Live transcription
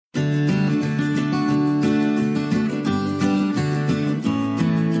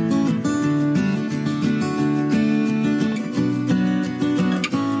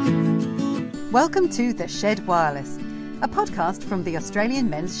Welcome to The Shed Wireless, a podcast from the Australian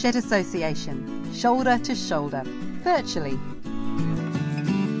Men's Shed Association, shoulder to shoulder, virtually.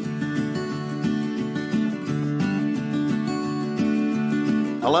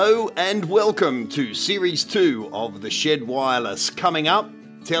 Hello and welcome to Series 2 of The Shed Wireless. Coming up,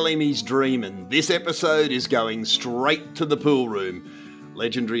 tell him he's dreamin'. This episode is going straight to the pool room.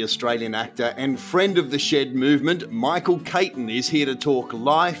 Legendary Australian actor and friend of the Shed movement, Michael Caton, is here to talk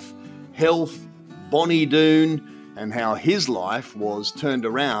life, health, Bonnie Doon, and how his life was turned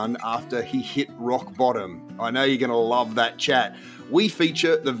around after he hit rock bottom. I know you're going to love that chat. We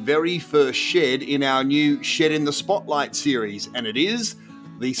feature the very first shed in our new Shed in the Spotlight series, and it is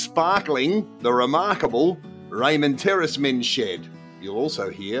the sparkling, the remarkable Raymond Terrace men's shed. You'll also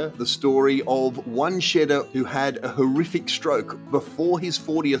hear the story of one shedder who had a horrific stroke before his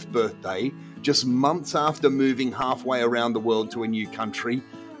 40th birthday, just months after moving halfway around the world to a new country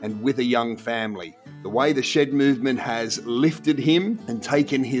and with a young family. The way the Shed movement has lifted him and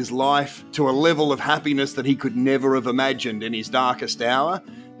taken his life to a level of happiness that he could never have imagined in his darkest hour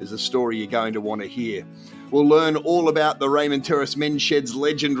is a story you're going to want to hear. We'll learn all about the Raymond Terrace Men's Shed's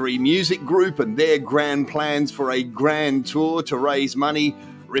legendary music group and their grand plans for a grand tour to raise money.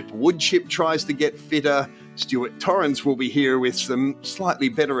 Rip Woodchip tries to get fitter. Stuart Torrance will be here with some slightly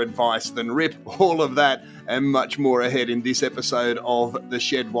better advice than Rip. All of that and much more ahead in this episode of The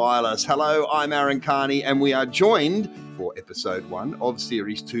Shed Wireless. Hello, I'm Aaron Carney, and we are joined for episode 1 of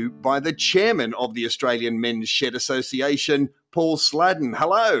series 2 by the chairman of the Australian Men's Shed Association, Paul Sladden.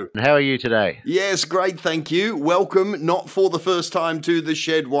 Hello. How are you today? Yes, great, thank you. Welcome, not for the first time, to The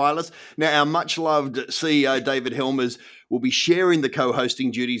Shed Wireless. Now, our much-loved CEO, David Helmers, will be sharing the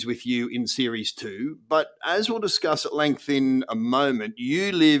co-hosting duties with you in Series 2. But as we'll discuss at length in a moment,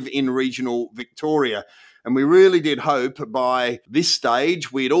 you live in regional Victoria. And we really did hope by this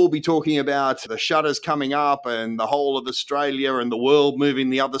stage we'd all be talking about the shutters coming up and the whole of Australia and the world moving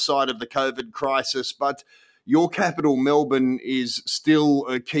the other side of the COVID crisis. But your capital, Melbourne, is still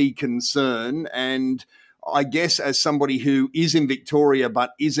a key concern. And I guess as somebody who is in Victoria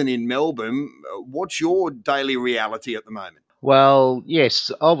but isn't in Melbourne, what's your daily reality at the moment? Well,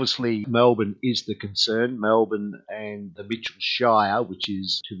 yes, obviously Melbourne is the concern. Melbourne and the Mitchell Shire, which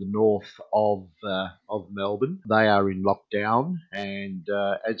is to the north of Melbourne, they are in lockdown. And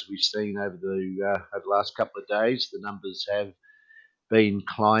as we've seen over the last couple of days, the numbers have been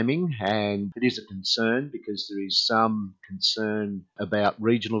climbing, and it is a concern because there is some concern about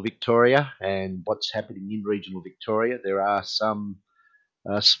regional Victoria and what's happening in regional Victoria. There are some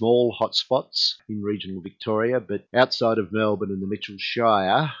small hotspots in regional Victoria, but outside of Melbourne and the Mitchell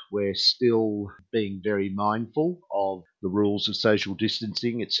Shire, we're still being very mindful of the rules of social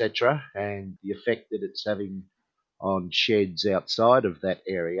distancing, etc., and the effect that it's having on sheds outside of that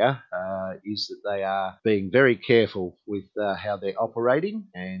area is that they are being very careful with how they're operating,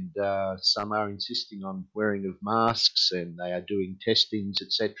 and some are insisting on wearing of masks, and they are doing testings,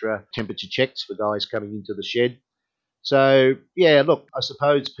 etc., temperature checks for guys coming into the shed. So, yeah, look, I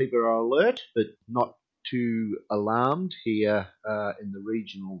suppose people are alert, but not too alarmed here in the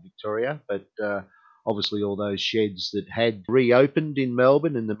regional Victoria. But obviously all those sheds that had reopened in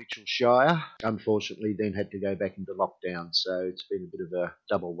Melbourne and the Mitchell Shire, unfortunately then had to go back into lockdown. So it's been a bit of a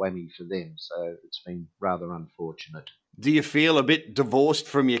double whammy for them. So it's been rather unfortunate. Do you feel a bit divorced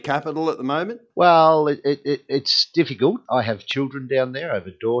from your capital at the moment? Well, it's difficult. I have children down there. I have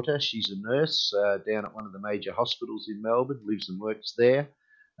a daughter. She's a nurse down at one of the major hospitals in Melbourne, lives and works there.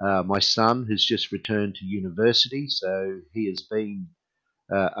 My son has just returned to university, so he has been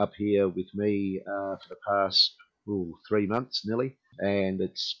up here with me for the past 3 months nearly. And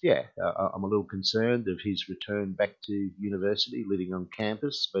I'm a little concerned of his return back to university, living on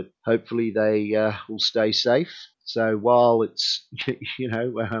campus, but hopefully they will stay safe. So while it's,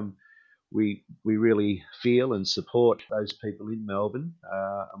 we really feel and support those people in Melbourne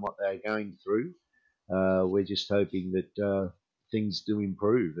and what they're going through, we're just hoping that things do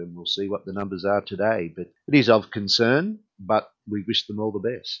improve, and we'll see what the numbers are today. But it is of concern, but we wish them all the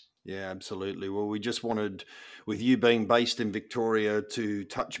best. Yeah, absolutely. Well, we just wanted, with you being based in Victoria, to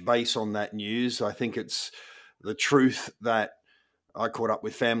touch base on that news. I think it's the truth that I caught up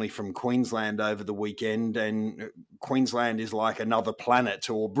with family from Queensland over the weekend, and Queensland is like another planet,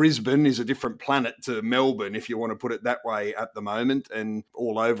 or Brisbane is a different planet to Melbourne, if you want to put it that way at the moment. And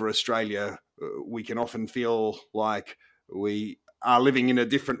all over Australia, we can often feel like we are living in a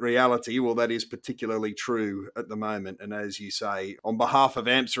different reality. Well, that is particularly true at the moment. And as you say, on behalf of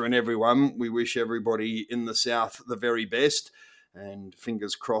AMSA and everyone, we wish everybody in the south the very best, and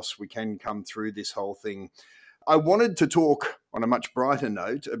fingers crossed we can come through this whole thing. I wanted to talk on a much brighter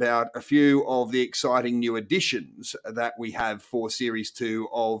note about a few of the exciting new additions that we have for Series 2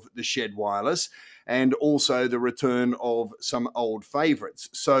 of the Shed Wireless, and also the return of some old favourites.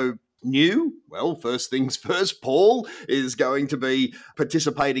 So new, well, first things first, Paul is going to be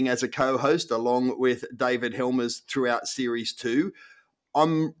participating as a co-host along with David Helmers throughout Series 2.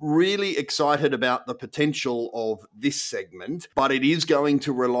 I'm really excited about the potential of this segment, but it is going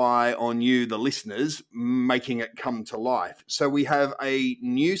to rely on you, the listeners, making it come to life. So we have a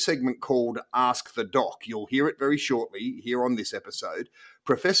new segment called Ask the Doc. You'll hear it very shortly here on this episode.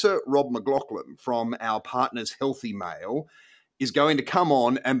 Professor Rob McLaughlin from our partners Healthy Mail is going to come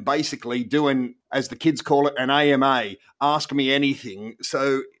on and basically do as the kids call it, an AMA, Ask Me Anything.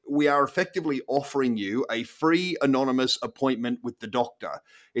 So we are effectively offering you a free anonymous appointment with the doctor.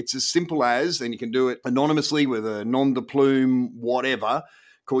 It's as simple as, and you can do it anonymously with a nom de plume, whatever,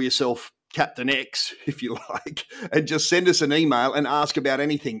 call yourself Captain X, if you like, and just send us an email and ask about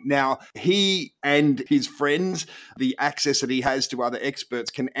anything. Now, he and his friends, the access that he has to other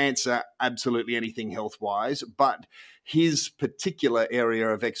experts, can answer absolutely anything health-wise, but his particular area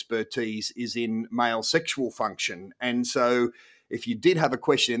of expertise is in male sexual function. And so if you did have a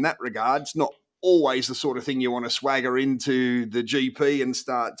question in that regard, it's not always the sort of thing you want to swagger into the GP and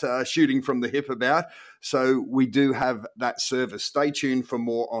start shooting from the hip about. So we do have that service. Stay tuned for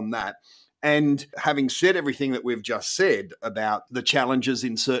more on that. And having said everything that we've just said about the challenges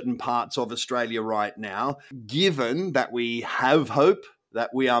in certain parts of Australia right now, given that we have hope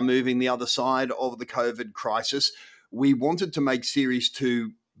that we are moving the other side of the COVID crisis, we wanted to make Series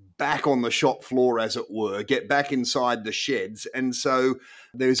 2 back on the shop floor, as it were, get back inside the sheds. And so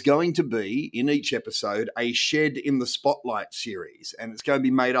there's going to be, in each episode, a Shed in the Spotlight series. And it's going to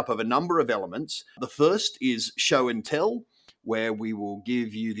be made up of a number of elements. The first is Show and Tell, where we will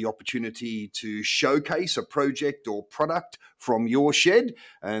give you the opportunity to showcase a project or product from your shed,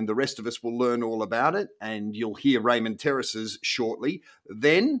 and the rest of us will learn all about it, and you'll hear Raymond Terrace's shortly.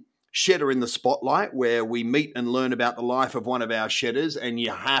 Then Shedder in the Spotlight, where we meet and learn about the life of one of our shedders, and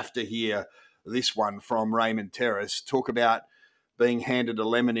you have to hear this one from Raymond Terrace. Talk about being handed a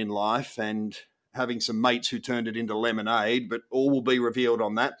lemon in life and having some mates who turned it into lemonade, but all will be revealed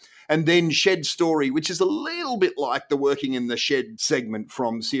on that. And then Shed Story, which is a little bit like the Working in the Shed segment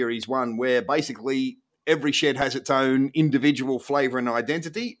from Series 1, where basically every shed has its own individual flavour and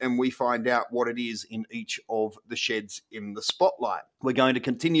identity, and we find out what it is in each of the sheds in the spotlight. We're going to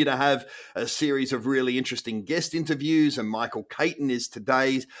continue to have a series of really interesting guest interviews, and Michael Caton is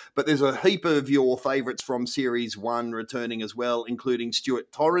today's, but there's a heap of your favourites from Series 1 returning as well, including Stuart,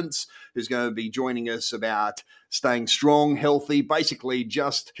 who's going to be joining us about staying strong, healthy, basically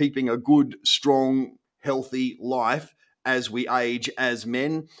just keeping a good, strong, healthy life as we age as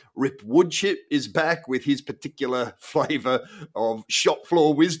men. Rip Woodchip is back with his particular flavour of shop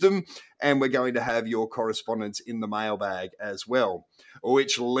floor wisdom, and we're going to have your correspondence in the mailbag as well,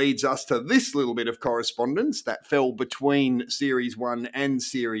 which leads us to this little bit of correspondence that fell between Series 1 and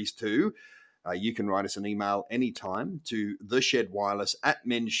Series 2. You can write us an email anytime to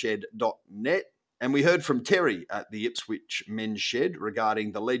theshedwireless@mensshed.net. And we heard from Terry at the Ipswich Men's Shed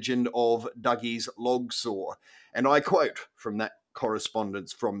regarding the legend of Dougie's log saw. And I quote from that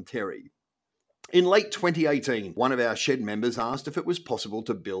correspondence from Terry. In late 2018, one of our shed members asked if it was possible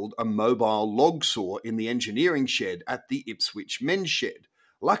to build a mobile log saw in the engineering shed at the Ipswich Men's Shed.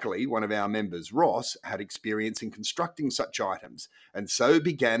 Luckily, one of our members, Ross, had experience in constructing such items, and so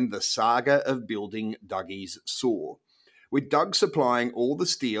began the saga of building Dougie's saw. With Doug supplying all the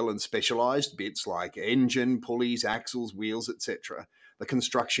steel and specialised bits like engine, pulleys, axles, wheels, etc., the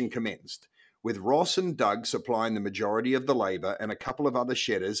construction commenced, with Ross and Doug supplying the majority of the labour and a couple of other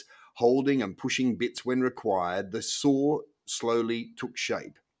shedders holding and pushing bits when required. The saw slowly took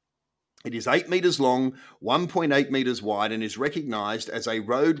shape. It is 8 metres long, 1.8 metres wide, and is recognised as a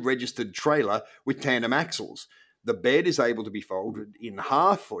road-registered trailer with tandem axles. The bed is able to be folded in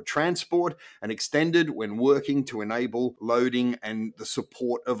half for transport and extended when working to enable loading and the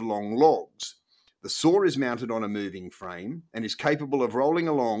support of long logs. The saw is mounted on a moving frame and is capable of rolling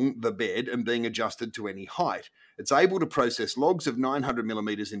along the bed and being adjusted to any height. It's able to process logs of 900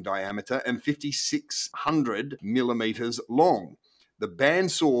 millimetres in diameter and 5,600 millimetres long. The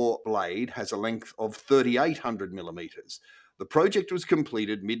bandsaw blade has a length of 3,800 millimetres. The project was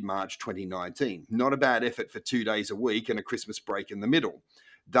completed mid-March 2019. Not a bad effort for 2 days a week and a Christmas break in the middle.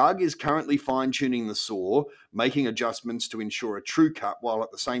 Doug is currently fine-tuning the saw, making adjustments to ensure a true cut while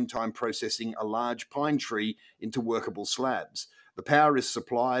at the same time processing a large pine tree into workable slabs. The power is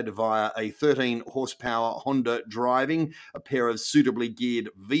supplied via a 13-horsepower Honda driving, a pair of suitably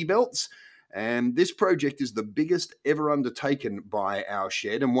geared V-belts, And this project is the biggest ever undertaken by our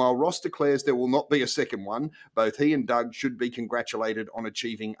shed. And while Ross declares there will not be a second one, both he and Doug should be congratulated on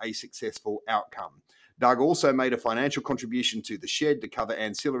achieving a successful outcome. Doug also made a financial contribution to the shed to cover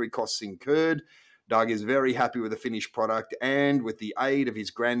ancillary costs incurred. Doug is very happy with the finished product and, with the aid of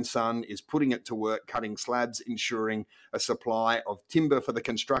his grandson, is putting it to work cutting slabs, ensuring a supply of timber for the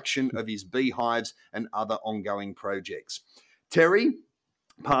construction of his beehives and other ongoing projects. Terry,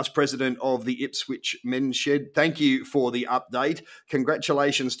 past president of the Ipswich Men's Shed, thank you for the update.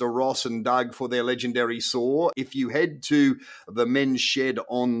 Congratulations to Ross and Doug for their legendary saw. If you head to the Men's Shed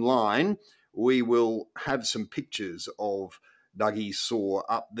online, we will have some pictures of Dougie's saw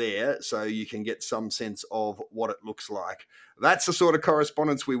up there so you can get some sense of what it looks like. That's the sort of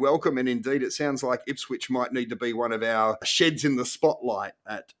correspondence we welcome, and indeed it sounds like Ipswich might need to be one of our sheds in the spotlight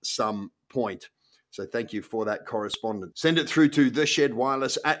at some point. So thank you for that correspondence. Send it through to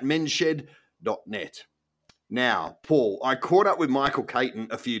theshedwireless@menshed.net. Now, Paul, I caught up with Michael Caton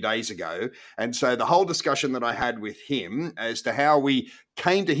a few days ago, and so the whole discussion that I had with him as to how we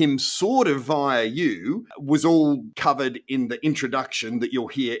came to him sort of via you was all covered in the introduction that you'll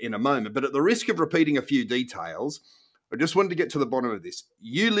hear in a moment. But at the risk of repeating a few details, I just wanted to get to the bottom of this.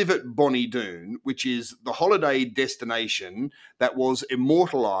 You live at Bonnie Doon, which is the holiday destination that was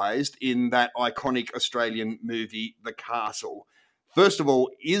immortalised in that iconic Australian movie, The Castle. First of all,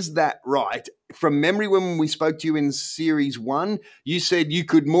 is that right? From memory, when we spoke to you in Series 1, you said you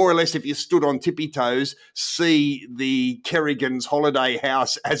could more or less, if you stood on tippy toes, see the Kerrigan's holiday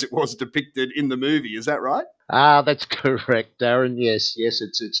house as it was depicted in the movie. Is that right? That's correct, Darren. Yes,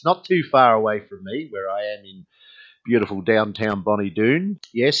 it's not too far away from me, where I am in beautiful downtown Bonnie Doon.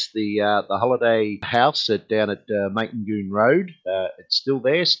 Yes, the holiday house down at Maitengoon Road, it's still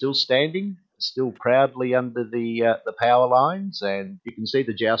there, still standing, still proudly under the power lines, and you can see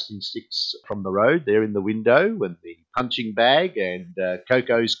the jousting sticks from the road there in the window, and the punching bag, and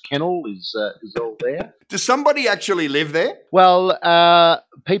Coco's kennel is all there. Does somebody actually live there? Well,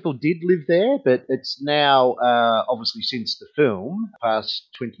 people did live there, but it's now, obviously since the film, past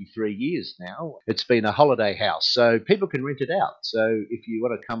 23 years now, it's been a holiday house, so people can rent it out. So if you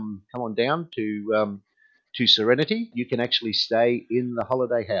want to come on down to Serenity, you can actually stay in the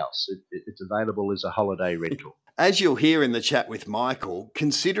holiday house. It's available as a holiday rental. As you'll hear in the chat with Michael,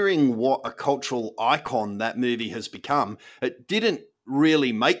 considering what a cultural icon that movie has become, it didn't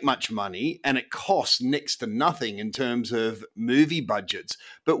really make much money and it cost next to nothing in terms of movie budgets.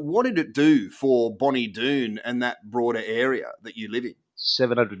 But what did it do for Bonnie Doon and that broader area that you live in?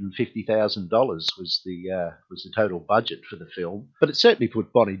 $750,000 was the total budget for the film, but it certainly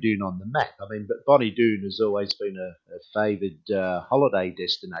put Bonnie Doon on the map. I mean, but Bonnie Doon has always been a favoured holiday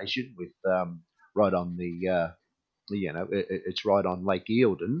destination, with right on it's right on Lake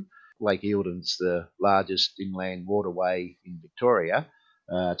Eildon. Lake Eildon's the largest inland waterway in Victoria.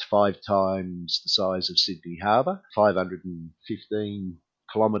 It's 5 times the size of Sydney Harbour, 515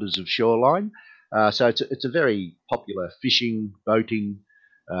 kilometres of shoreline. So it's a very popular fishing, boating,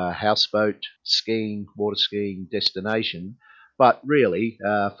 houseboat, skiing, water skiing destination. But really,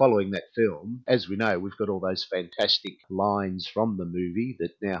 following that film, as we know, we've got all those fantastic lines from the movie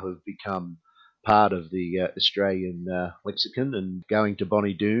that now have become part of the Australian lexicon, and going to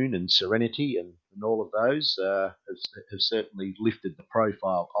Bonnie Doon and Serenity and all of those have certainly lifted the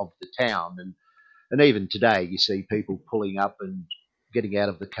profile of the town. And even today, you see people pulling up and getting out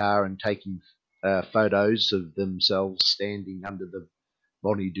of the car and taking photos of themselves standing under the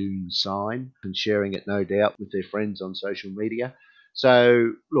Bonnie Doon sign and sharing it, no doubt, with their friends on social media.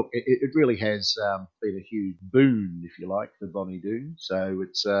 So, look, it really has been a huge boon, if you like, for Bonnie Doon. So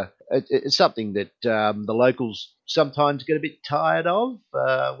it's something that the locals sometimes get a bit tired of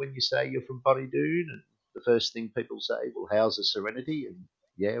when you say you're from Bonnie Doon, and the first thing people say, well, how's the Serenity? And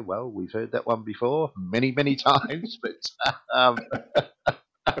yeah, well, we've heard that one before many, many times, but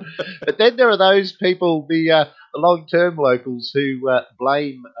but then there are those people, the long-term locals, who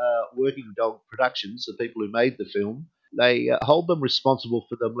blame Working Dog Productions, the people who made the film. They hold them responsible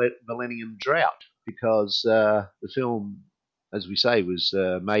for the Millennium Drought, because the film, as we say, was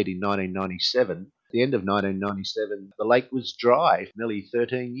made in 1997. At the end of 1997, the lake was dry for nearly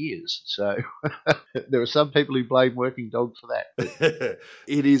 13 years. So there are some people who blame Working Dog for that.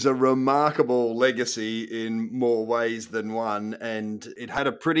 It is a remarkable legacy in more ways than one, and it had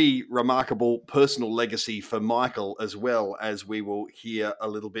a pretty remarkable personal legacy for Michael as well, as we will hear a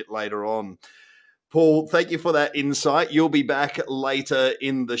little bit later on. Paul, thank you for that insight. You'll be back later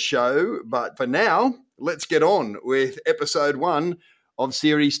in the show, but for now, let's get on with episode 1 of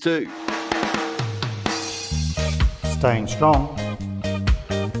series 2. Staying strong.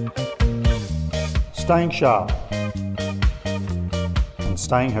 staying sharp and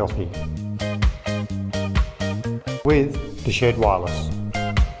staying healthy with the Shed Wireless.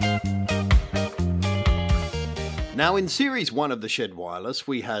 Now, in Series 1 of the Shed Wireless,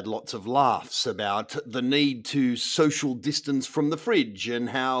 we had lots of laughs about the need to social distance from the fridge and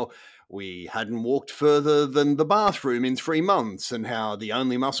how we hadn't walked further than the bathroom in 3 months and how the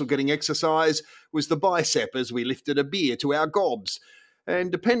only muscle getting exercise was the bicep as we lifted a beer to our gobs.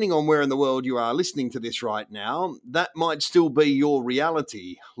 And depending on where in the world you are listening to this right now, that might still be your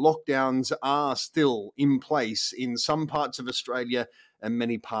reality. Lockdowns are still in place in some parts of Australia and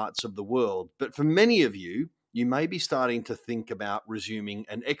many parts of the world. But for many of you, you may be starting to think about resuming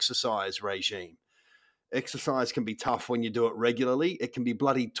an exercise regime. Exercise can be tough when you do it regularly. It can be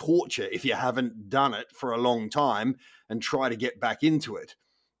bloody torture if you haven't done it for a long time and try to get back into it.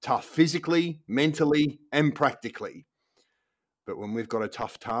 Tough physically, mentally, and practically. But when we've got a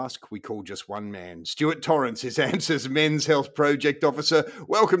tough task, we call just one man. Stuart Torrance is AMSA's Men's Health Project Officer.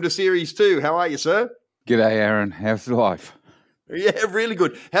 Welcome to Series 2. How are you, sir? G'day, Aaron. How's life? Yeah, really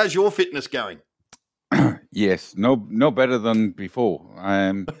good. How's your fitness going? Yes, no better than before.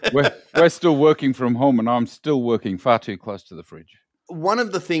 We're still working from home, and I'm still working far too close to the fridge. One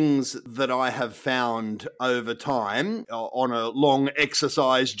of the things that I have found over time on a long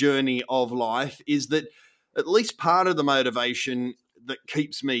exercise journey of life is that at least part of the motivation that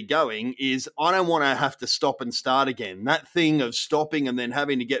keeps me going is I don't want to have to stop and start again. That thing of stopping and then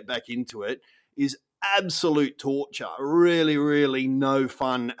having to get back into it is absolute torture, really, really no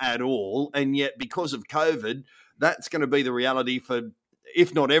fun at all. And yet because of COVID, that's going to be the reality for,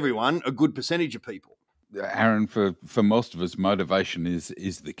 if not everyone, a good percentage of people. Aaron, for most of us, motivation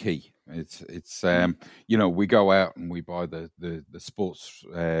is the key. It's we go out and we buy the sports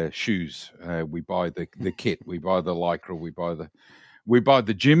shoes, we buy the kit, we buy the lycra, we buy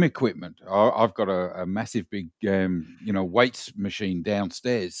the gym equipment. I've got a massive big weights machine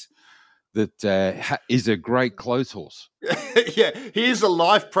downstairs that is a great clothes horse. Yeah, here's a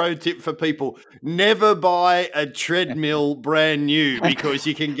life pro tip for people. Never buy a treadmill brand new because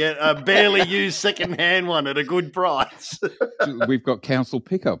you can get a barely used second-hand one at a good price. We've got council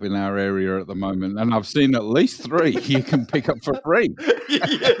pickup in our area at the moment, and I've seen at least 3 you can pick up for free. Yeah,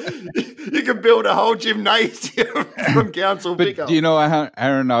 you can build a whole gymnasium from council pickup. Do you know,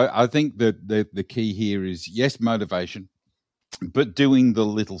 Aaron, I think that the key here is, yes, motivation, but doing the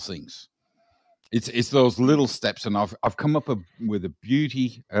little things. It's those little steps, and I've come up with a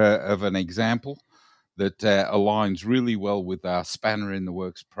beauty of an example that aligns really well with our Spanner in the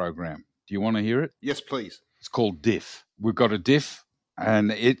Works program. Do you want to hear it? Yes, please. It's called diff. We've got a diff,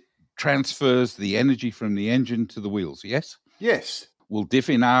 and it transfers the energy from the engine to the wheels, yes? Yes. Well, diff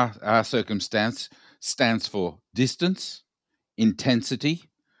in our circumstance stands for distance, intensity,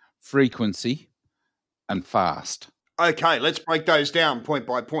 frequency, and fast. Okay, let's break those down point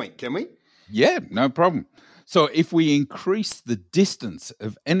by point, can we? Yeah, no problem. So if we increase the distance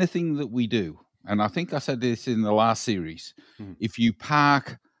of anything that we do, and I think I said this in the last series, if you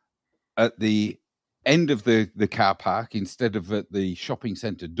park at the end of the car park instead of at the shopping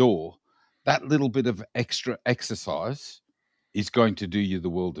centre door, that little bit of extra exercise is going to do you the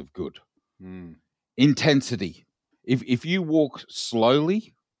world of good. Intensity. If you walk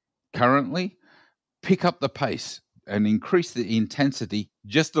slowly currently, pick up the pace and increase the intensity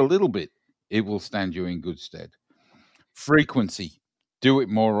just a little bit. It will stand you in good stead. Frequency, do it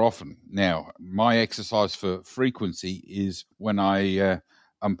more often. Now, my exercise for frequency is when I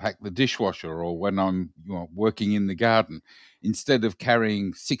unpack the dishwasher or when I'm working in the garden. Instead of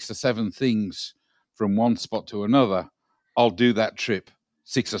carrying 6 or 7 things from one spot to another, I'll do that trip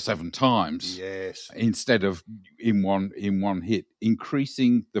 6 or 7 times. Yes. Instead of in one hit,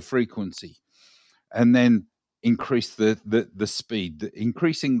 increasing the frequency. And then increase the speed,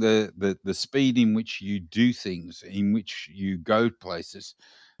 increasing the speed in which you do things, in which you go places,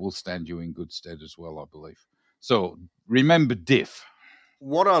 will stand you in good stead as well, I believe. So remember diff.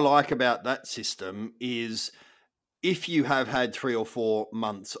 What I like about that system is if you have had 3 or 4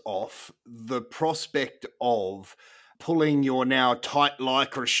 months off, the prospect of pulling your now tight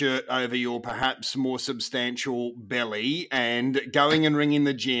lycra shirt over your perhaps more substantial belly and going and ringing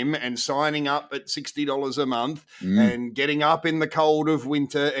the gym and signing up at $60 a month and getting up in the cold of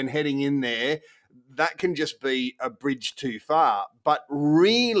winter and heading in there, that can just be a bridge too far. But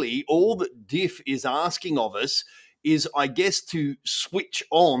really, all that diff is asking of us is, I guess, to switch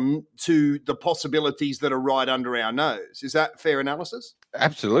on to the possibilities that are right under our nose. Is that fair analysis?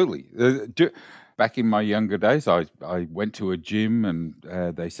 Absolutely. Back in my younger days, I went to a gym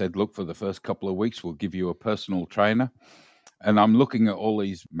and they said, look, for the first couple of weeks, we'll give you a personal trainer. And I'm looking at all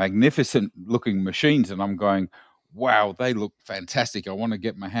these magnificent looking machines and I'm going, wow, they look fantastic. I want to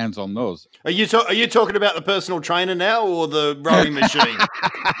get my hands on those. Are you talking about the personal trainer now or the rowing machine?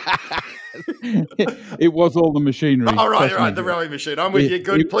 It was all the machinery. All right, the rowing machine. I'm with you.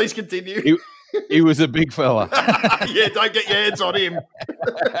 Good. Please continue. He was a big fella. Yeah, don't get your hands on him.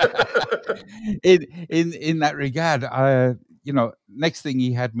 In that regard, next thing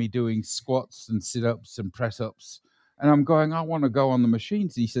he had me doing squats and sit-ups and press-ups. And I'm going, I want to go on the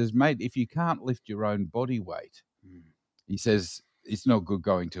machines. He says, mate, if you can't lift your own body weight, he says, it's no good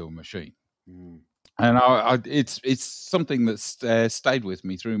going to a machine. And it's something that's stayed with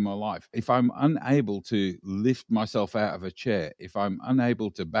me through my life. If I'm unable to lift myself out of a chair, if I'm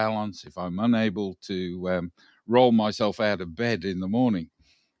unable to balance, if I'm unable to roll myself out of bed in the morning,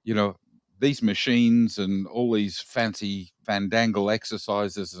 these machines and all these fancy fandangle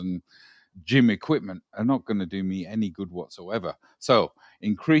exercises and gym equipment are not going to do me any good whatsoever. So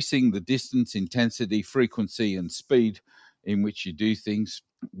increasing the distance, intensity, frequency and speed in which you do things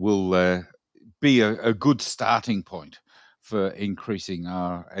will be a good starting point for increasing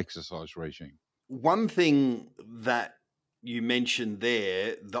our exercise regime. One thing that you mentioned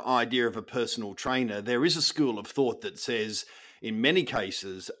there, the idea of a personal trainer, there is a school of thought that says in many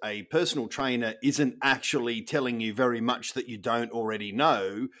cases, a personal trainer isn't actually telling you very much that you don't already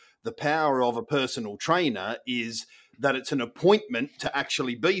know. The power of a personal trainer is that it's an appointment to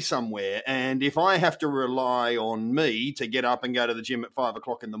actually be somewhere. And if I have to rely on me to get up and go to the gym at 5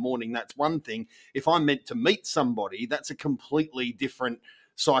 o'clock in the morning, that's one thing. If I'm meant to meet somebody, that's a completely different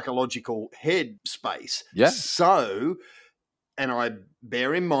psychological head space. Yeah. So, and I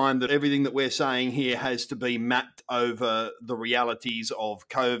bear in mind that everything that we're saying here has to be mapped over the realities of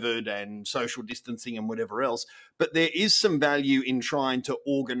COVID and social distancing and whatever else. But there is some value in trying to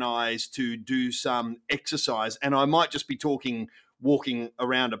organise to do some exercise. And I might just be talking walking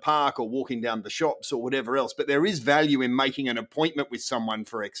around a park or walking down the shops or whatever else. But there is value in making an appointment with someone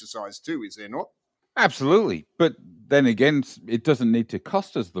for exercise too, is there not? Absolutely. But then again, it doesn't need to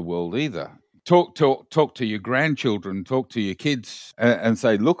cost us the world either. Talk to your grandchildren, talk to your kids and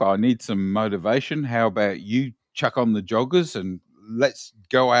say, look, I need some motivation. How about you chuck on the joggers and let's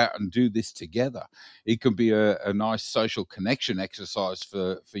go out and do this together? It could be a nice social connection exercise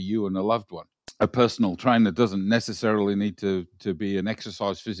for you and a loved one. A personal trainer doesn't necessarily need to be an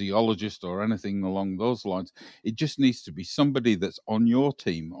exercise physiologist or anything along those lines. It just needs to be somebody that's on your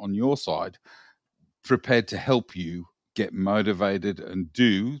team, on your side, prepared to help you get motivated and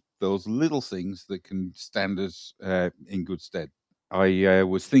do those little things that can stand us in good stead. I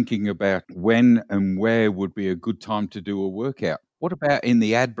was thinking about when and where would be a good time to do a workout. What about in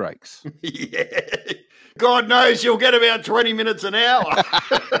the ad breaks? Yeah. God knows you'll get about 20 minutes an hour.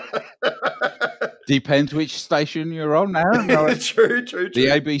 Depends which station you're on, Aaron. No, True. The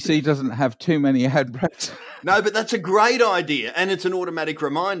ABC doesn't have too many ad breaks. No, but that's a great idea. And it's an automatic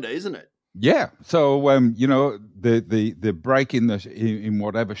reminder, isn't it? Yeah. So, the break in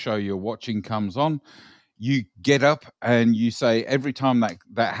whatever show you're watching comes on, you get up and you say, every time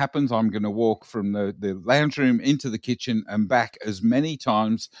that happens, I'm going to walk from the lounge room into the kitchen and back as many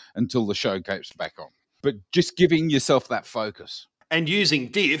times until the show goes back on. But just giving yourself that focus. And using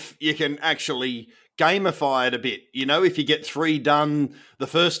Diff, you can actually gamify it a bit. If you get 3 done the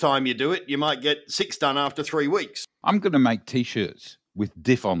first time you do it, you might get 6 done after 3 weeks. I'm going to make T-shirts with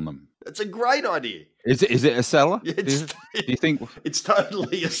Diff on them. It's a great idea. Is it a seller? Do you think it's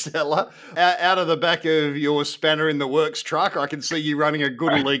totally a seller? Out of the back of your spanner in the works truck, I can see you running a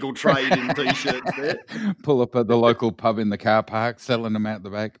good illegal trade in T-shirts there. Pull up at the local pub in the car park, selling them out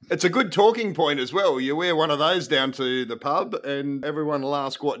the back. It's a good talking point as well. You wear one of those down to the pub and everyone will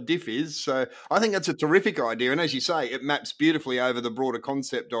ask what Diff is. So I think that's a terrific idea. And as you say, it maps beautifully over the broader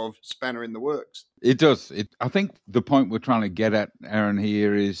concept of spanner in the works. It does. I think the point we're trying to get at, Aaron,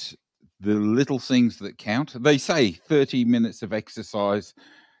 here is the little things that count. They say 30 minutes of exercise,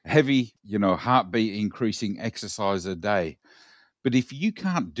 heavy, heartbeat increasing exercise a day. But if you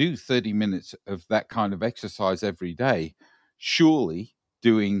can't do 30 minutes of that kind of exercise every day, surely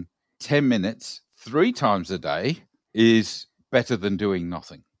doing 10 minutes 3 times a day is better than doing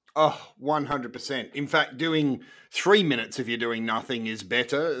nothing. Oh, 100%. In fact, doing 3 minutes if you're doing nothing is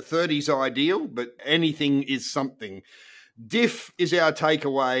better. 30's ideal, but anything is something. Diff is our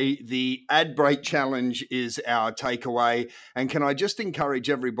takeaway. The ad break challenge is our takeaway. And can I just encourage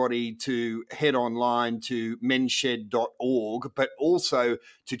everybody to head online to mensshed.org, but also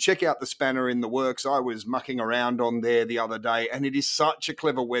to check out the Spanner in the Works. I was mucking around on there the other day, and it is such a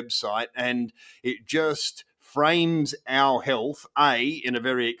clever website, and it just frames our health, A, in a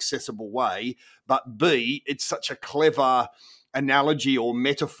very accessible way, but B, it's such a clever analogy or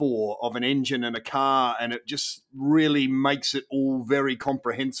metaphor of an engine and a car, and it just really makes it all very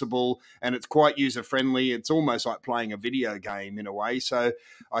comprehensible, and it's quite user-friendly. It's almost like playing a video game in a way, so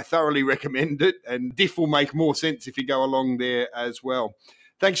I thoroughly recommend it, and diff will make more sense if you go along there as well.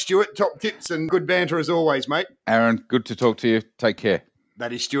 Thanks, Stuart. Top tips and good banter as always, mate. Aaron, good to talk to you. Take care.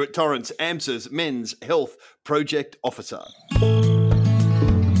 That is Stuart Torrance, AMSA's Men's Health Project Officer.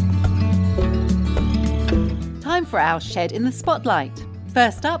 Time for our Shed in the Spotlight.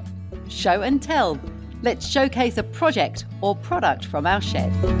 First up, show and tell. Let's showcase a project or product from our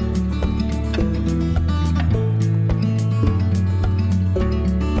shed.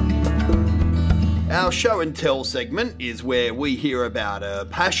 Our show and tell segment is where we hear about a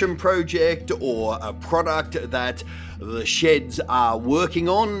passion project or a product that the sheds are working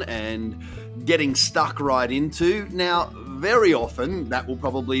on and getting stuck right into. Now, very often that will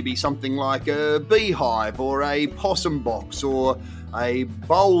probably be something like a beehive or a possum box or a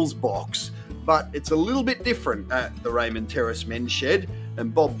bowls box, but it's a little bit different at the Raymond Terrace Men's Shed,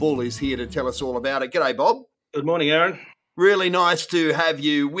 and Bob Bull is here to tell us all about it. G'day, Bob. Good morning, Aaron. Really nice to have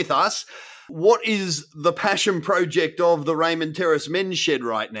you with us. What is the passion project of the Raymond Terrace Men's Shed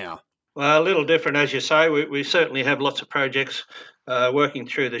right now? Well, a little different, as you say. We certainly have lots of projects working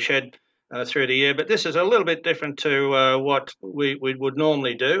through the shed through the year, but this is a little bit different to what we would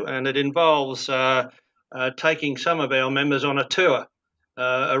normally do, and it involves taking some of our members on a tour,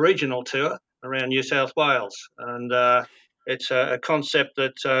 a regional tour around New South Wales. And it's a concept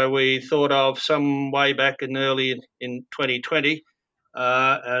that we thought of some way back in 2020,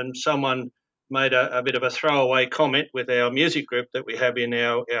 and someone made a bit of a throwaway comment with our music group that we have in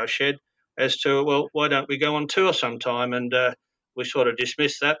our shed as to, well, why don't we go on tour sometime? And we sort of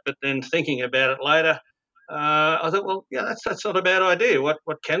dismissed that, but then thinking about it later, I thought, well, yeah, that's not a bad idea. What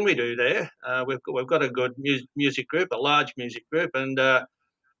can we do there? We've got a good music group, a large music group,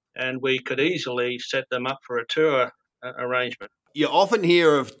 and we could easily set them up for a tour arrangement. You often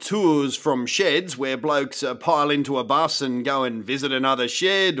hear of tours from sheds where blokes pile into a bus and go and visit another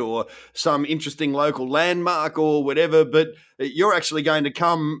shed or some interesting local landmark or whatever, but you're actually going to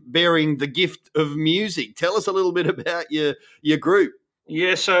come bearing the gift of music. Tell us a little bit about your group.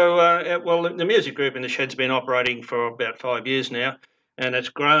 Yeah, so, well, the music group in the shed's been operating for about 5 years now, and it's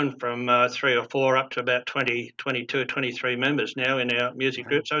grown from 3 or 4 up to about 20, 22, 23 members now in our music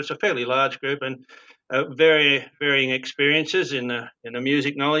group. So it's a fairly large group, and very varying experiences in the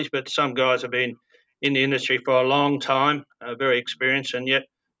music knowledge, but some guys have been in the industry for a long time, very experienced, and yet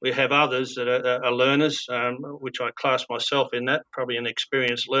we have others that are learners, which I class myself in that, probably an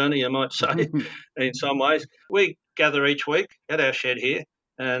experienced learner, you might say, in some ways. We gather each week at our shed here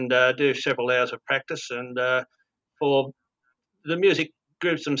and do several hours of practice, and for the music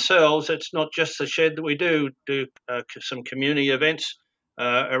groups themselves, it's not just the shed that we do some community events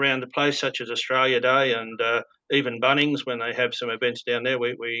around the place, such as Australia Day and even Bunnings. When they have some events down there,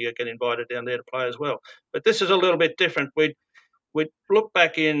 we get invited down there to play as well. But this is a little bit different. We look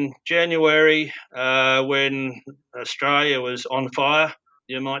back in January when Australia was on fire,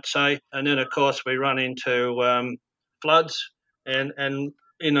 you might say, and then, of course, we run into floods and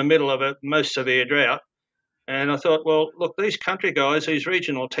in the middle of a most severe drought. And I thought, well, look, these country guys, these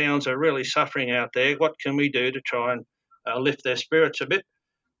regional towns are really suffering out there. What can we do to try and lift their spirits a bit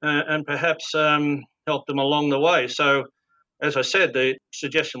and perhaps help them along the way? So, as I said, the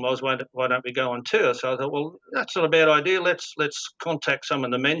suggestion was, why don't we go on tour? So I thought, well, that's not a bad idea. Let's contact some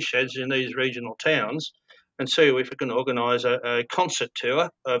of the men's sheds in these regional towns and see if we can organise a concert tour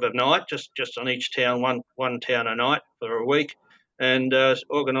overnight, just on each town, one town a night for a week, and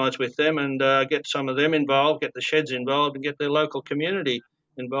organise with them and get some of them involved, get the sheds involved, and get their local community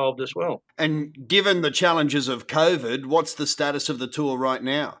involved as well. And given the challenges of COVID, what's the status of the tour right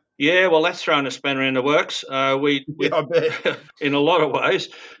now? Yeah, well, that's thrown a spanner in the works. We I bet. in a lot of ways,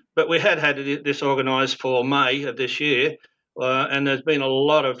 but we had this organised for May of this year, and there's been a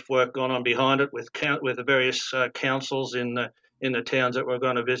lot of work gone on behind it with the various councils in the towns that we're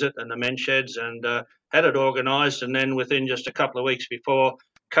going to visit and the men's sheds, and had it organised. And then within just a couple of weeks before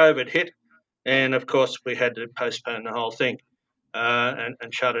COVID hit, and of course we had to postpone the whole thing and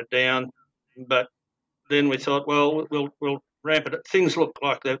shut it down. But then we thought, well, we'll ramp it up. Things look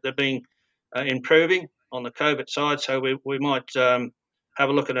like they've been improving on the COVID side, so we might have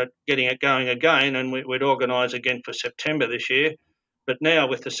a look at it, getting it going again, and we'd organise again for September this year. But now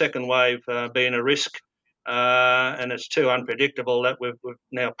with the second wave being a risk, and it's too unpredictable, that we've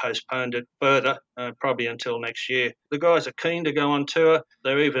now postponed it further, probably until next year. The guys are keen to go on tour.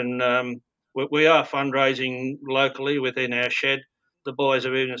 They're even we are fundraising locally within our shed. The boys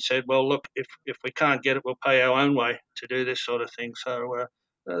have even said, well, look, if we can't get it, we'll pay our own way to do this sort of thing. So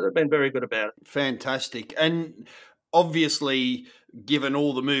they've been very good about it. Fantastic. And obviously, given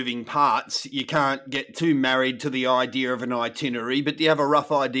all the moving parts, you can't get too married to the idea of an itinerary, but do you have a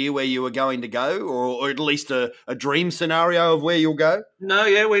rough idea where you were going to go, or at least a dream scenario of where you'll go? No,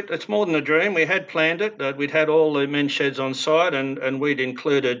 yeah, it's more than a dream. We had planned it. We'd had all the men's sheds on site, and we'd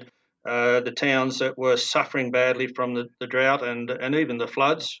included the towns that were suffering badly from the drought and even the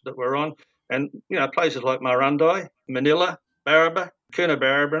floods that were on. And, places like Murrundi, Manila, Barraba,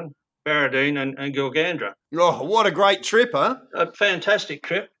 Coonabarabran, Barradine and Gilgandra. Oh, what a great trip, huh? A fantastic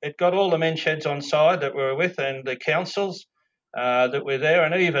trip. It got all the men's sheds on side that we were with and the councils that were there,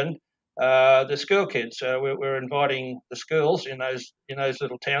 and even the school kids. We're inviting the schools in those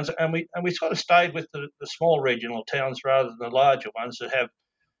little towns, and we sort of stayed with the small regional towns rather than the larger ones that have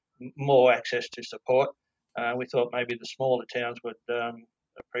more access to support. We thought maybe the smaller towns would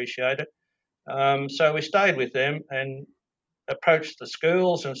appreciate it. So we stayed with them and approached the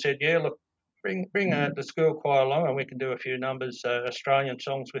schools and said, yeah, look, bring the school choir along and we can do a few numbers, Australian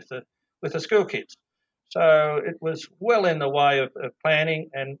songs with the school kids. So it was well in the way of planning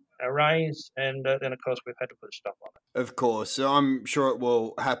and arranged, and then, of course, we've had to put a stop on it. Of course. I'm sure it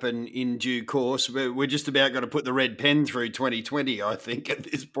will happen in due course. We're just about going to put the red pen through 2020, I think, at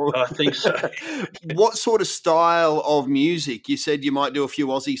this point. I think so. What sort of style of music? You said you might do a few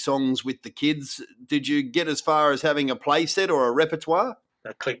Aussie songs with the kids. Did you get as far as having a play set or a repertoire?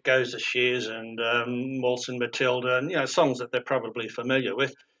 Click Goes the Shears and Waltz and Matilda, and songs that they're probably familiar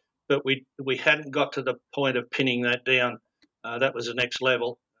with. But we hadn't got to the point of pinning that down. That was the next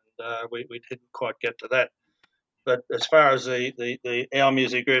level. And, we didn't quite get to that. But as far as our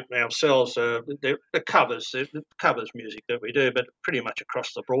music group ourselves, the covers music that we do, but pretty much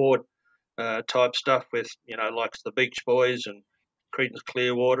across the board type stuff with like the Beach Boys and Creedence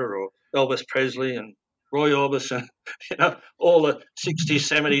Clearwater or Elvis Presley and Roy Orbison, all the 60s,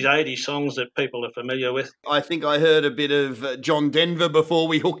 70s, 80s songs that people are familiar with. I think I heard a bit of John Denver before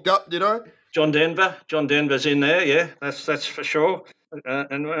we hooked up, did I? John Denver's in there, yeah, that's for sure.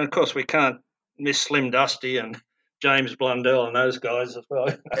 And of course we can't miss Slim Dusty and James Blundell and those guys as well.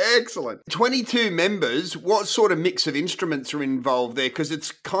 Excellent. 22 members. What sort of mix of instruments are involved there? Because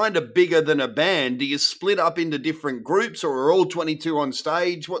it's kind of bigger than a band. Do you split up into different groups or are all 22 on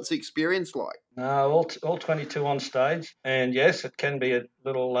stage? What's the experience like? No, all 22 on stage. And yes, it can be a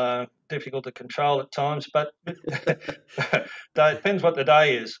little difficult to control at times, but it depends what the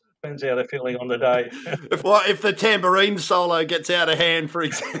day is. Depends how they're feeling on the day. If the tambourine solo gets out of hand, for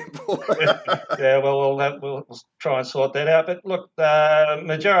example. Yeah, well, we'll try and sort that out. But look, the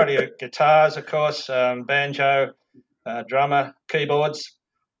majority of guitars, of course, banjo, drummer, keyboards,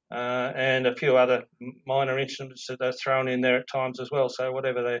 and a few other minor instruments that are thrown in there at times as well. So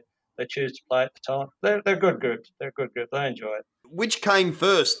whatever they choose to play at the time. They're good groups. They're a good group. They enjoy it. Which came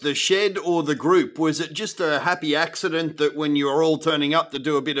first, the shed or the group? Was it just a happy accident that when you were all turning up to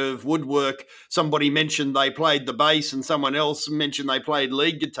do a bit of woodwork, somebody mentioned they played the bass and someone else mentioned they played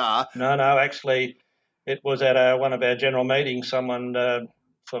lead guitar? No, actually, it was at one of our general meetings. Someone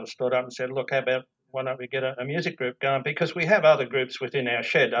sort of stood up and said, look, how about why don't we get a music group going? Because we have other groups within our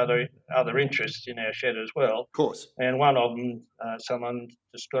shed, other interests in our shed as well. Of course. And one of them, someone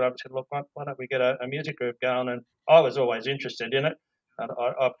just stood up and said, look, why don't we get a music group going? And I was always interested in it.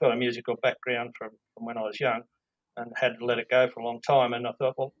 I've got a musical background from when I was young and had to let it go for a long time. And I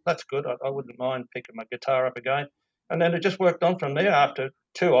thought, well, that's good. I wouldn't mind picking my guitar up again. And then it just worked on from there after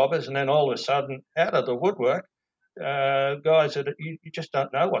two of us. And then all of a sudden, out of the woodwork, guys that you just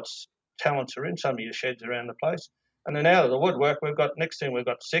don't know what's talents are in some of your sheds around the place. And then out of the woodwork, we've got 6, and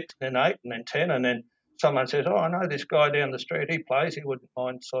then 8, and then 10, and then someone says, oh, I know this guy down the street, he plays, he wouldn't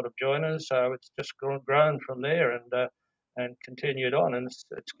mind sort of joining us. So it's just grown from there and continued on. And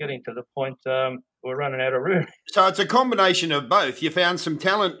it's getting to the point we're running out of room. So it's a combination of both. You found some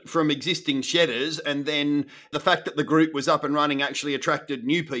talent from existing shedders, and then the fact that the group was up and running actually attracted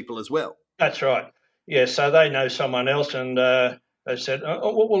new people as well. That's right. Yeah, so they know someone else, and they said,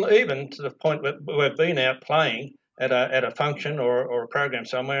 well, even to the point where we've been out playing at a function or a program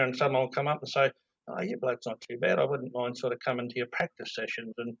somewhere, and someone will come up and say, oh, your bloke's not too bad. I wouldn't mind sort of coming to your practice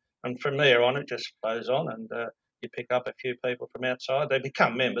sessions. And from there on, it just flows on, and you pick up a few people from outside. They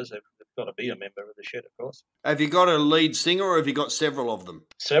become members. They've got to be a member of the shed, of course. Have you got a lead singer, or have you got several of them?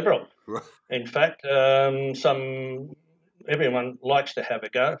 Several. In fact, everyone likes to have a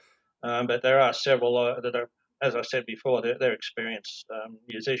go, but there are several that are, as I said before, they're experienced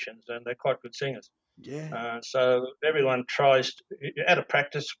musicians, and they're quite good singers. Yeah. So everyone tries, out of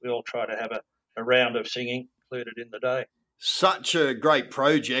practice, we all try to have a round of singing included in the day. Such a great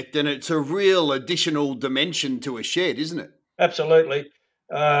project, and it's a real additional dimension to a shed, isn't it? Absolutely.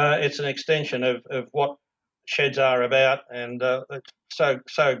 It's an extension of what sheds are about, and it's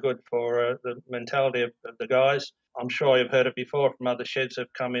so good for the mentality of the guys. I'm sure you've heard it before from other sheds that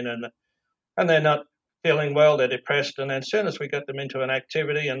have come in and they're not feeling well, they're depressed, and as soon as we get them into an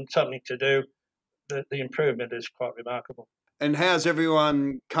activity and something to do, the improvement is quite remarkable. And how's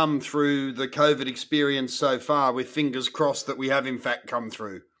everyone come through the COVID experience so far, with fingers crossed that we have in fact come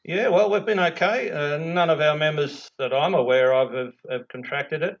through? Yeah, well, we've been okay. None of our members that I'm aware of have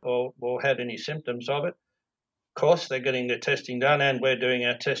contracted it or had any symptoms of it. Of course, they're getting their testing done, and we're doing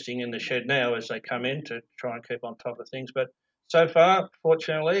our testing in the shed now as they come in to try and keep on top of things. But so far,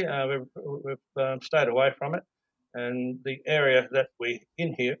 fortunately, we've stayed away from it. And the area that we're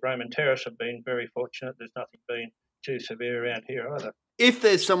in here at Raymond Terrace have been very fortunate. There's nothing been too severe around here either. If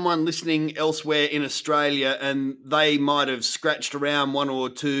there's someone listening elsewhere in Australia and they might have scratched around one or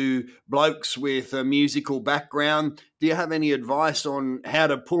two blokes with a musical background, do you have any advice on how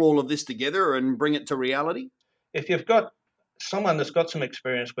to pull all of this together and bring it to reality? If you've got someone that's got some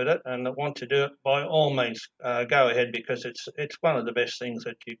experience with it and that want to do it, by all means, go ahead, because it's one of the best things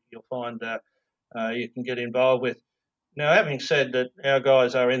that you'll find you can get involved with. Now, having said that, our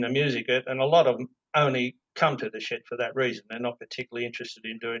guys are in the music, and a lot of them only come to the shed for that reason. They're not particularly interested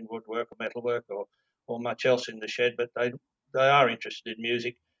in doing woodwork or metalwork or much else in the shed, but they are interested in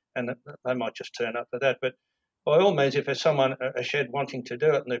music, and they might just turn up for that. But by all means, if there's someone, a shed wanting to do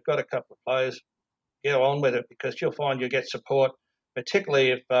it, and they've got a couple of players, go on with it, because you'll find you get support,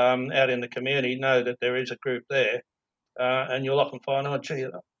 particularly if out in the community know that there is a group there, and you'll often find, oh, gee,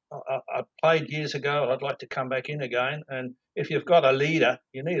 I played years ago, I'd like to come back in again. And if you've got a leader,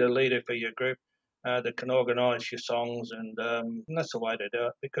 you need a leader for your group that can organise your songs, and that's the way to do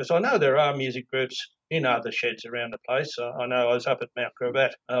it. Because I know there are music groups in other sheds around the place. I know I was up at Mount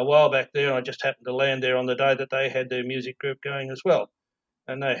Cravat a while back there, and I just happened to land there on the day that they had their music group going as well.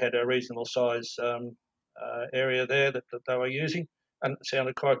 And they had a reasonable size area there that they were using, and it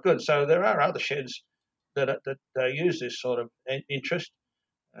sounded quite good. So there are other sheds that use this sort of interest.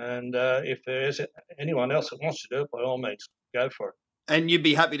 And if there is anyone else that wants to do it, by all means, go for it. And you'd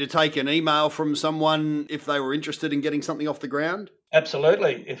be happy to take an email from someone if they were interested in getting something off the ground?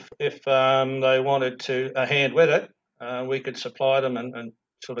 Absolutely. If they wanted a hand with it, we could supply them and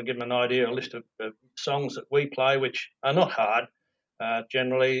sort of give them an idea, a list of songs that we play, which are not hard.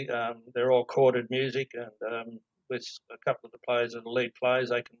 Generally, they're all chorded music, and with a couple of the players that are lead players,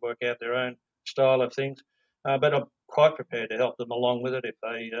 they can work out their own style of things. But I'm quite prepared to help them along with it if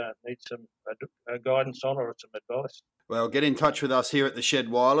they need some guidance on or some advice. Well, get in touch with us here at the Shed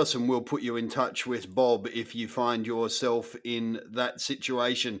Wireless, and we'll put you in touch with Bob if you find yourself in that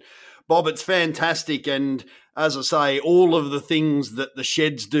situation. Bob, it's fantastic. And as I say, all of the things that the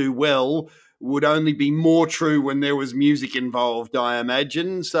sheds do well would only be more true when there was music involved, I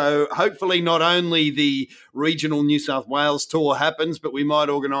imagine. So hopefully not only the regional New South Wales tour happens, but we might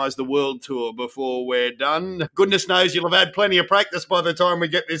organise the world tour before we're done. Goodness knows you'll have had plenty of practice by the time we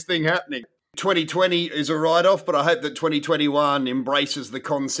get this thing happening. 2020 is a write-off, but I hope that 2021 embraces the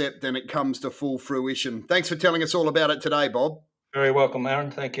concept and it comes to full fruition. Thanks for telling us all about it today, Bob. Very welcome,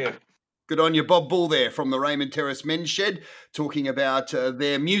 Aaron. Thank you. Good on you. Bob Bull there from the Raymond Terrace Men's Shed, talking about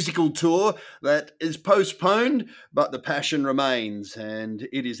their musical tour that is postponed, but the passion remains, and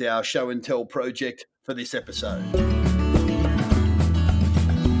it is our show and tell project for this episode.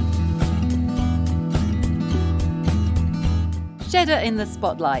 Shedder in the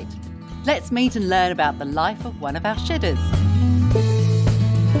Spotlight. Let's meet and learn about the life of one of our shedders.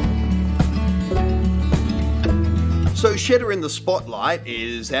 So Shedder in the Spotlight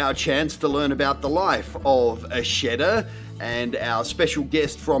is our chance to learn about the life of a shedder, and our special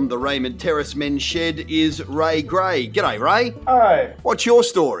guest from the Raymond Terrace Men's Shed is Ray Gray. G'day, Ray. Hi. What's your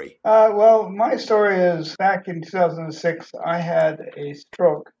story? Well, my story is back in 2006, I had a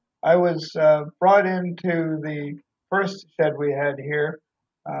stroke. I was brought into the first shed we had here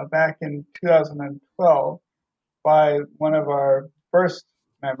back in 2012 by one of our first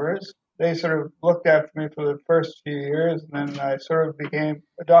members. They sort of looked after me for the first few years, and then I sort of became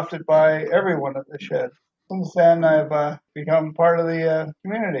adopted by everyone at the shed. Since then, I've become part of the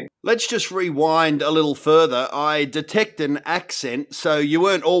community. Let's just rewind a little further. I detect an accent, so you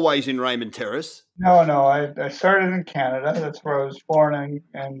weren't always in Raymond Terrace. No, I started in Canada. That's where I was born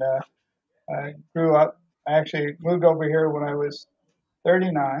and I grew up. I actually moved over here when I was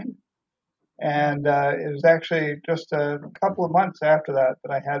 39, And it was actually just a couple of months after that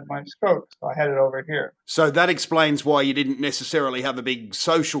I had my stroke. So I had it over here. So that explains why you didn't necessarily have a big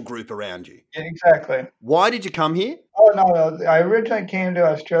social group around you. Yeah, exactly. Why did you come here? Oh, no. I originally came to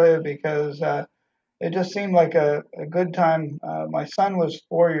Australia because it just seemed like a good time. My son was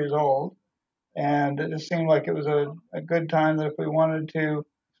 4 years old, and it just seemed like it was a good time that if we wanted to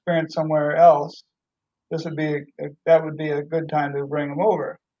experience somewhere else, this would be that would be a good time to bring him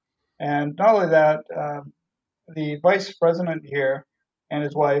over. And not only that, the vice president here and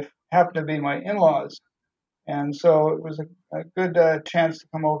his wife happened to be my in-laws. And so it was a good chance to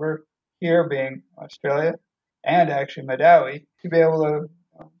come over here, being Australia, and actually Madawi, to be able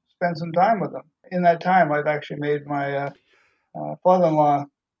to spend some time with them. In that time, I've actually made my father-in-law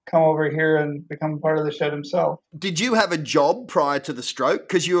come over here and become part of the shed himself. Did you have a job prior to the stroke?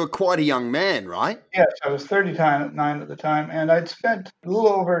 Because you were quite a young man, right? Yes, I was 39 at the time, and I'd spent a little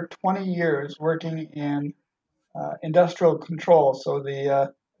over 20 years working in industrial control. So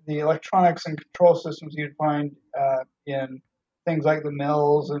the electronics and control systems you'd find in things like the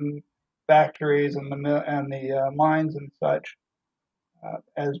mills and factories and the mines and such,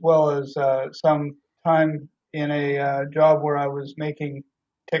 as well as some time in a job where I was making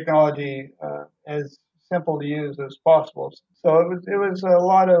technology as simple to use as possible. So it was a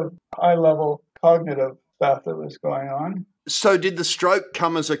lot of high level cognitive stuff that was going on. So did the stroke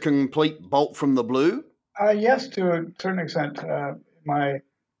come as a complete bolt from the blue? Yes, to a certain extent. My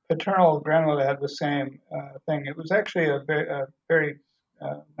paternal grandmother had the same thing. It was actually a very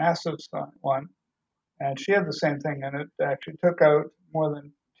massive one, and she had the same thing, and it actually took out more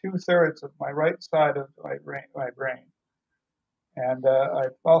than 2/3 of my right side of my brain. And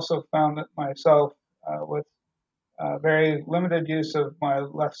I've also found that myself with very limited use of my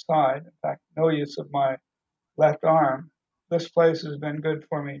left side, in fact, no use of my left arm. This place has been good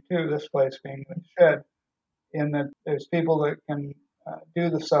for me too, this place being the shed, in that there's people that can do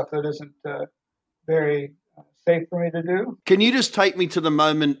the stuff that isn't very safe for me to do. Can you just take me to the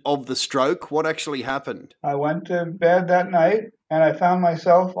moment of the stroke? What actually happened? I went to bed that night and I found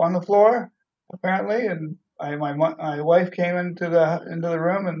myself on the floor, apparently, and my wife came into the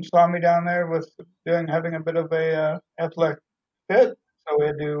room and saw me down there having a bit of a epileptic fit, so we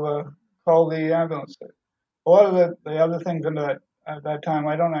had to call the ambulance. A lot of the other things at that time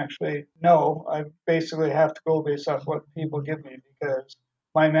I don't actually know. I basically have to go based off what people give me because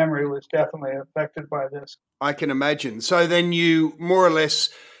my memory was definitely affected by this. I can imagine. So then you more or less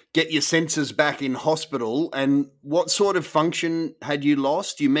get your senses back in hospital, and what sort of function had you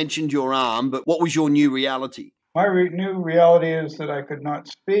lost? You mentioned your arm, but what was your new reality? My new reality is that I could not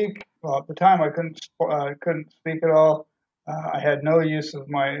speak. Well, at the time I couldn't speak at all. I had no use of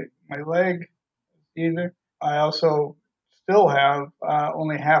my leg either. I also still have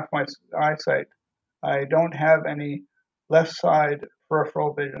only half my eyesight. I don't have any left side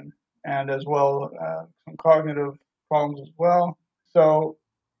peripheral vision, and as well some cognitive problems as well. So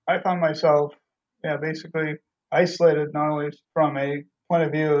I found myself, basically isolated, not only from a point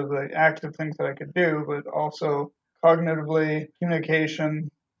of view of the active things that I could do, but also cognitively, communication.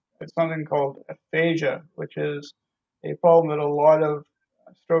 It's something called aphasia, which is a problem that a lot of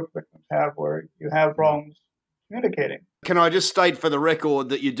stroke victims have, where you have problems communicating. Can I just state for the record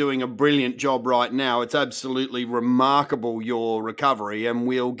that you're doing a brilliant job right now? It's absolutely remarkable, your recovery, and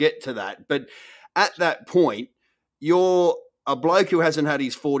we'll get to that. But at that point, you're a bloke who hasn't had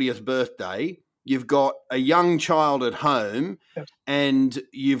his 40th birthday. You've got a young child at home, Yes. And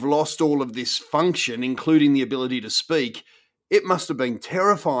you've lost all of this function, including the ability to speak. It must have been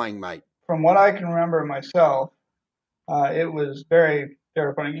terrifying, mate. From what I can remember myself, it was very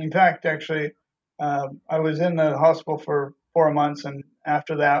terrifying. In fact, actually, I was in the hospital for 4 months, and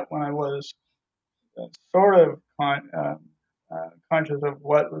after that, when I was sort of conscious of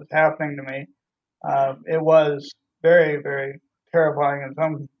what was happening to me, it was very, very terrifying in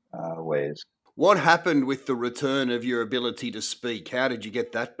some ways. What happened with the return of your ability to speak? How did you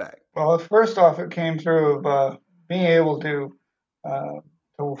get that back? Well, first off, it came through of being able to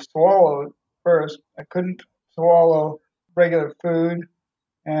swallow first. I couldn't swallow regular food,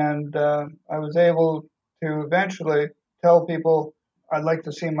 and I was able to eventually tell people I'd like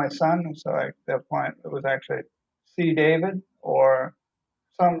to see my son. So at that point, it was actually see David, or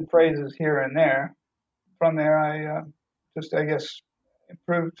some phrases here and there. From there, I guess,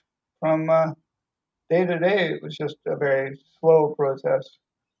 improved from day to day. It was just a very slow process,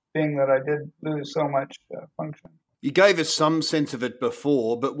 being that I did lose so much function. You gave us some sense of it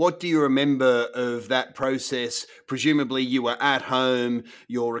before, but what do you remember of that process? Presumably you were at home,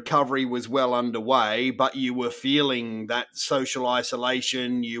 your recovery was well underway, but you were feeling that social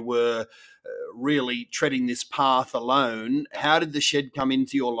isolation, you were really treading this path alone. How did the shed come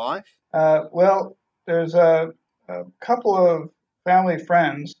into your life? Well, there's a couple of family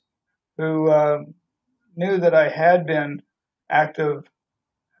friends who knew that I had been active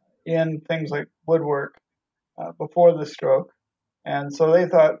in things like woodwork before the stroke. And so they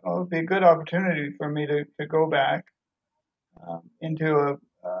thought, oh, it would be a good opportunity for me to go back into a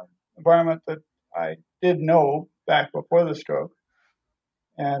environment that I did know back before the stroke.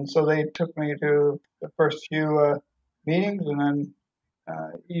 And so they took me to the first few meetings, and then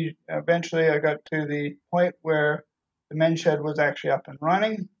eventually I got to the point where the men's shed was actually up and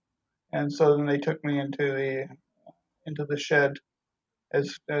running. And so then they took me into the shed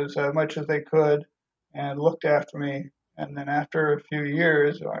as much as they could and looked after me. And then after a few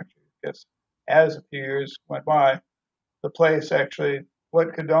years, or actually, I guess as a few years went by, the place actually,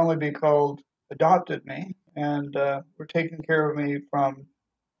 what could only be called, adopted me, and were taking care of me from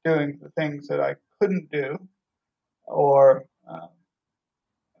doing the things that I couldn't do or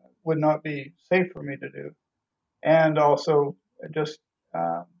would not be safe for me to do, and also just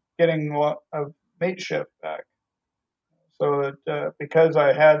getting a lot of mateship back. So that because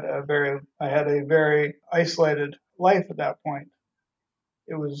I had a very isolated life at that point,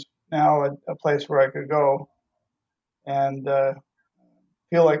 it was now a place where I could go and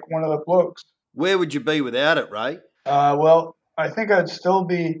feel like one of the blokes. Where would you be without it, Ray? Well, I think I'd still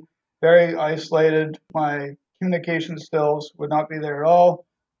be very isolated. My communication skills would not be there at all.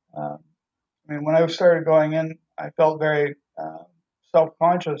 I mean, when I started going in, I felt very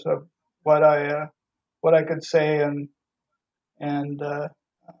self-conscious of what I could say and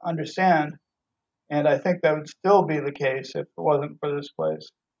understand. And I think that would still be the case if it wasn't for this place.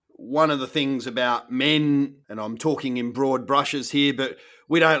 One of the things about men, and I'm talking in broad brushes here, but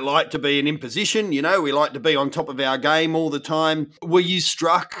we don't like to be an imposition, we like to be on top of our game all the time. Were you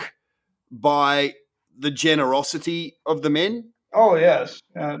struck by the generosity of the men? Oh, yes.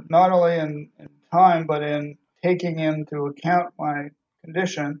 Not only in time, but in taking into account my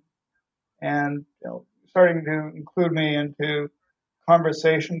condition and starting to include me into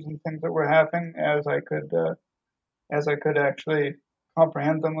conversations and things that were happening as I could actually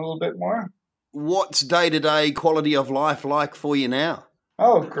comprehend them a little bit more. What's day-to-day quality of life like for you now?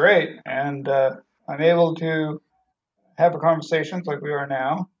 Oh, great. And I'm able to have conversations like we are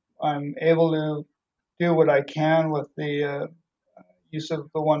now. I'm able to do what I can with the use of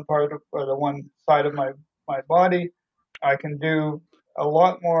the one part or the one side of my body. I can do a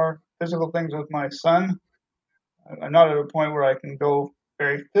lot more physical things with my son. I'm not at a point where I can go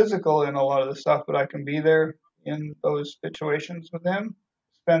very physical in a lot of the stuff, but I can be there in those situations with him.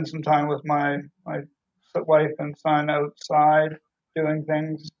 Spend some time with my wife and son outside doing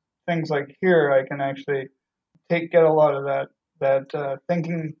things like here. I can actually get a lot of that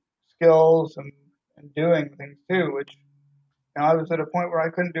thinking skills and doing things too, which I was at a point where I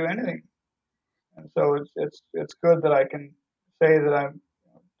couldn't do anything. And so it's good that I can say that I'm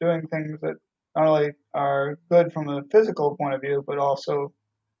doing things that not only are good from a physical point of view, but also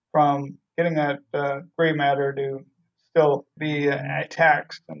from getting that gray matter to still be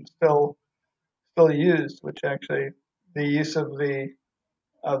taxed and still used, which actually the use of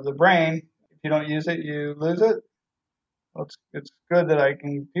the brain, if you don't use it, you lose it. Well, it's good that I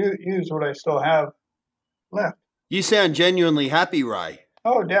can use what I still have left. You sound genuinely happy, Ray.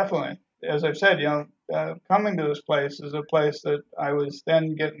 Oh, definitely. As I've said, coming to this place is a place that I was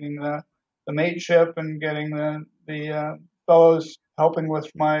then getting the mateship and getting the fellows helping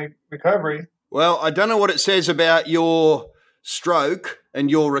with my recovery. Well, I don't know what it says about your stroke and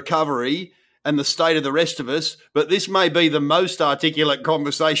your recovery and the state of the rest of us, but this may be the most articulate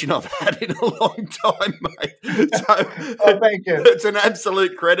conversation I've had in a long time, mate. So, oh, thank you. It's an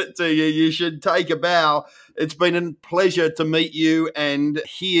absolute credit to you. You should take a bow. It's been a pleasure to meet you and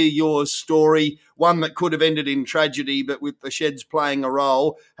hear your story, one that could have ended in tragedy, but with the sheds playing a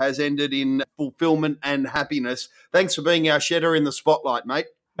role, has ended in fulfillment and happiness. Thanks for being our shedder in the spotlight, mate.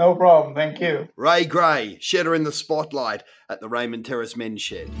 No problem. Thank you. Ray Gray, shedder in the spotlight at the Raymond Terrace Men's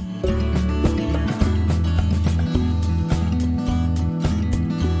Shed.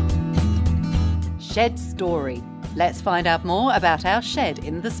 Shed Story. Let's find out more about our shed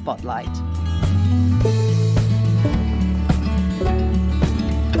in the spotlight.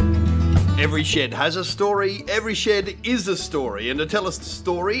 Every shed has a story, every shed is a story. And to tell us the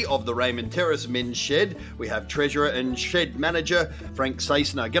story of the Raymond Terrace Men's Shed, we have Treasurer and Shed Manager Frank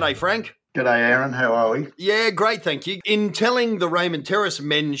Saisner. G'day, Frank. G'day, Aaron. How are we? Yeah, great, thank you. In telling the Raymond Terrace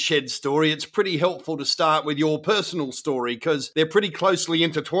Men's Shed story, it's pretty helpful to start with your personal story because they're pretty closely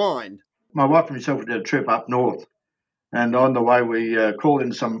intertwined. My wife and myself did a trip up north And on the way, we called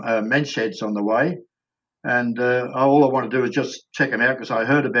in some men's sheds on the way. And all I want to do is just check them out because I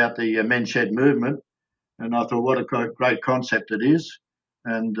heard about the men's shed movement. And I thought, what a great concept it is.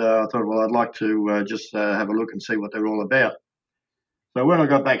 And I thought, well, I'd like to just have a look and see what they're all about. So when I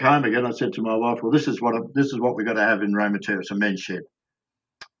got back home again, I said to my wife, well, this is what we've got to have in Raymond Terrace, a men's shed.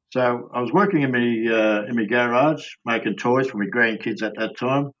 So I was working in my garage, making toys for my grandkids at that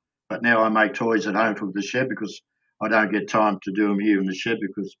time. But now I make toys at home for the shed because I don't get time to do them here in the shed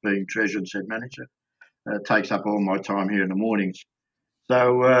because being treasurer and shed manager takes up all my time here in the mornings.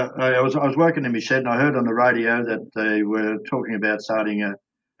 So I was working in my shed and I heard on the radio that they were talking about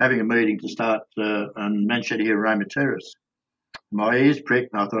having a meeting to start a men's shed here in Raymond Terrace. My ears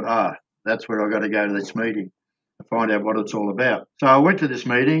pricked and I thought, that's where I got to go to this meeting to find out what it's all about. So I went to this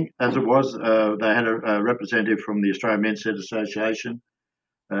meeting. As it was, they had a representative from the Australian Men's Shed Association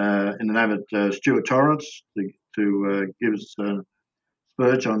in the name of Stuart, Terrace to give us a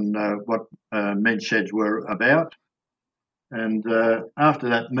spurge on what men's sheds were about. And after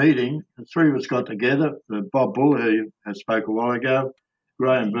that meeting, the three of us got together, Bob Bull, who spoke a while ago,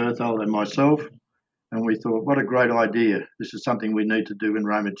 Graham Berthold and myself, and we thought, what a great idea. This is something we need to do in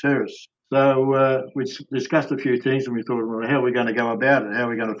Raymond Terrace. So we discussed a few things and we thought, well, how are we going to go about it? How are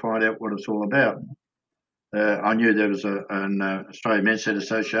we going to find out what it's all about? I knew there was an Australian Men's Shed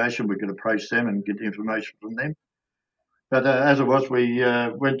Association. We could approach them and get information from them. But as it was, we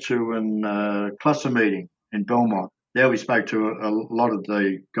went to a cluster meeting in Belmont. There we spoke to a lot of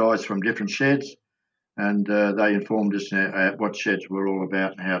the guys from different sheds, and they informed us what sheds were all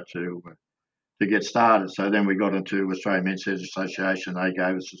about and how to get started. So then we got into Australian Men's Shed Association. They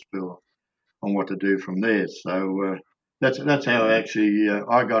gave us a spill on what to do from there. So that's how actually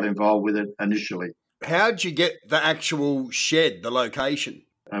I got involved with it initially. How'd you get the actual shed, the location?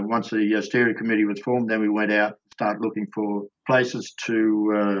 Once the steering committee was formed, then we went out and started looking for places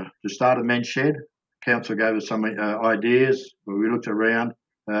to start a men's shed. Council gave us some ideas. We looked around,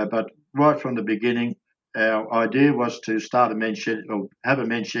 but right from the beginning, our idea was to start a men's shed or have a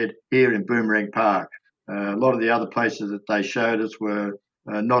men's shed here in Boomerang Park. A lot of the other places that they showed us were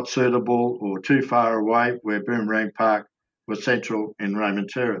not suitable or too far away, where Boomerang Park was central in Raymond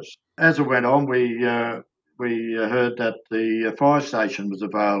Terrace. As it went on, we heard that the fire station was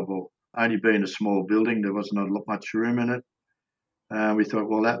available. Only being a small building, there wasn't much room in it. We thought,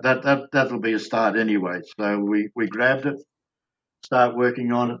 well, that'll be a start anyway. So we grabbed it, started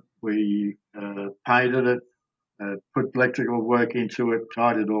working on it. We painted it, put electrical work into it,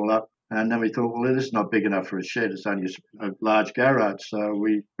 tied it all up. And then we thought, well, this is not big enough for a shed. It's only a large garage. So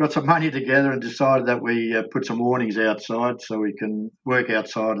we got some money together and decided that we put some awnings outside so we can work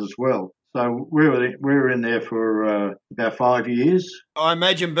outside as well. So we were in there for about 5 years. I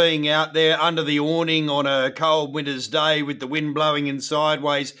imagine being out there under the awning on a cold winter's day with the wind blowing in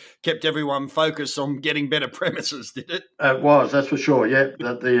sideways kept everyone focused on getting better premises, did it? It was, that's for sure, yeah.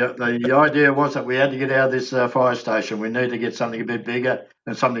 The idea was that we had to get out of this fire station. We needed to get something a bit bigger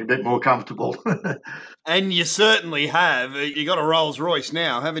and something a bit more comfortable. And you certainly have. You got a Rolls Royce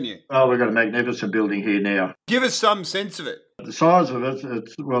now, haven't you? Oh, we've got a magnificent building here now. Give us some sense of it. The size of it,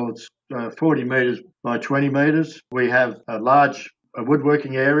 it's 40 metres by 20 metres. We have a large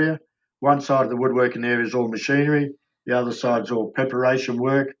woodworking area. One side of the woodworking area is all machinery. The other side is all preparation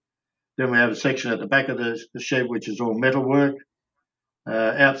work. Then we have a section at the back of the shed, which is all metal work.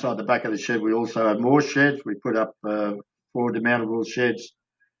 Outside the back of the shed, we also have more sheds. We put up 4 demountable sheds,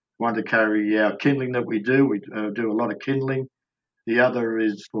 one to carry our kindling that we do. We do a lot of kindling. The other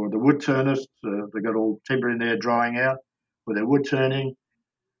is for the wood turners. They've got all timber in there drying out for their wood turning.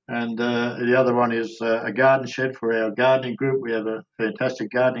 And the other one is a garden shed for our gardening group. We have a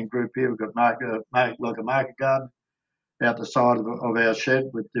fantastic gardening group here. We've got like a market garden out the side of our shed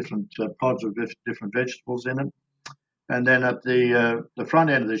with different pods of different vegetables in it. And then at the front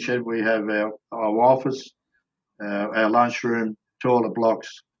end of the shed, we have our office, our lunchroom, toilet blocks,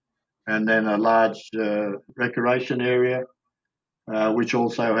 and then a large recreation area, which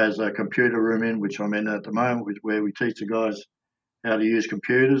also has a computer room in, which I'm in at the moment, where we teach the guys how to use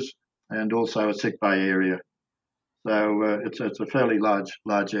computers, and also a sick bay area. So it's a fairly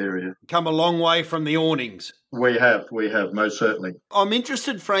large area. Come a long way from the awnings. We have, most certainly. I'm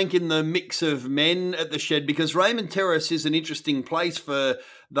interested, Frank, in the mix of men at the shed, because Raymond Terrace is an interesting place for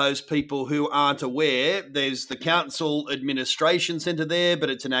those people who aren't aware. There's the council administration centre there, but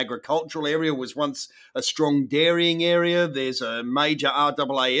it's an agricultural area, was once a strong dairying area. There's a major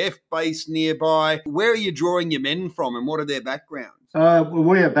RAAF base nearby. Where are you drawing your men from, and what are their backgrounds? Well,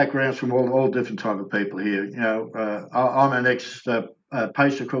 we have backgrounds from all different type of people here. You know, I'm an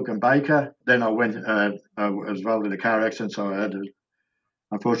pastry cook and baker. Then I went, I was involved in a car accident, so I had to,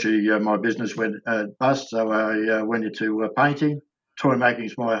 unfortunately, my business went bust, so I went into painting. Toy making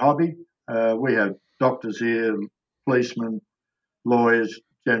is my hobby. We have doctors here, policemen, lawyers,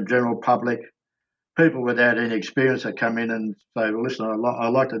 general public, people without any experience that come in and say, well, listen, I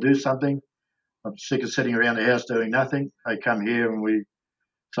like to do something. I'm sick of sitting around the house doing nothing. They come here and we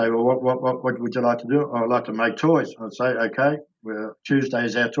say, well, what would you like to do? I'd like to make toys. I'd say, okay, well, Tuesday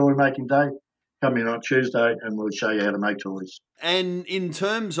is our toy making day. Come in on Tuesday and we'll show you how to make toys. And in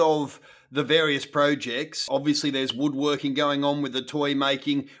terms of the various projects, obviously there's woodworking going on with the toy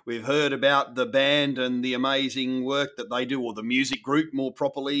making. We've heard about the band and the amazing work that they do, or the music group more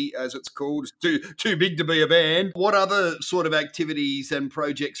properly, as it's called. It's too big to be a band. What other sort of activities and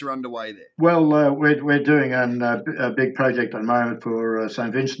projects are underway there? Well, we're doing a big project at the moment for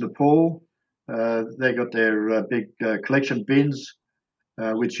St. Vincent de Paul. They got their big collection bins,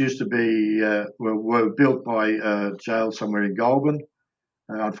 which used to be were built by a jail somewhere in Goulburn.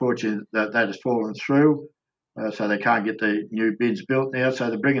 Unfortunately, that has fallen through, so they can't get the new bins built now. So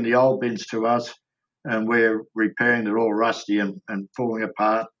they're bringing the old bins to us, and we're repairing. They're all rusty and falling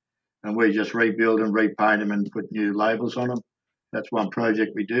apart, and we just rebuild and repaint them and put new labels on them. That's one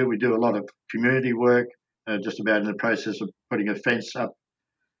project we do. We do a lot of community work, just about in the process of putting a fence up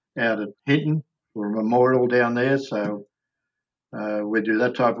out at Hinton for a memorial down there. So we do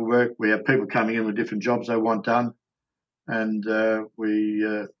that type of work. We have people coming in with different jobs they want done. And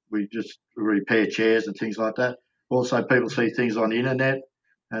we just repair chairs and things like that. Also, people see things on the internet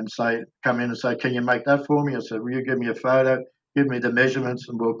and come in and say, can you make that for me? I said, will you give me a photo, give me the measurements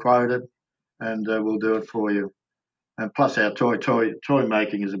and we'll quote it and we'll do it for you. And plus our toy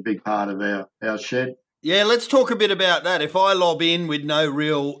making is a big part of our shed. Yeah, let's talk a bit about that. If I lob in with no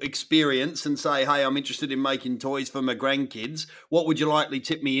real experience and say, hey, I'm interested in making toys for my grandkids, what would you likely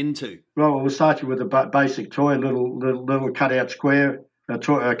tip me into? Well, we'll start you with a basic toy, a little cut-out square,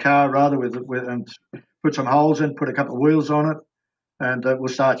 a car rather, and put some holes in, put a couple of wheels on it, and we'll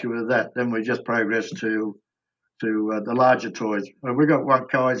start you with that. Then we just progress to the larger toys. We've got one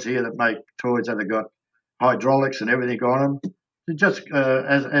guys here that make toys that have got hydraulics and everything on them. Just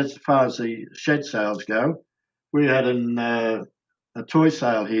as far as the shed sales go, we had a toy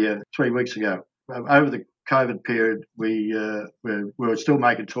sale here 3 weeks ago. Over the COVID period, we were still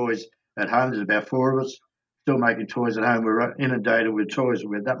making toys at home. There's about 4 of us still making toys at home. We were inundated with toys.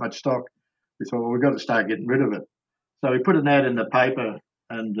 We had that much stock. We thought, well, we've got to start getting rid of it. So we put an ad in the paper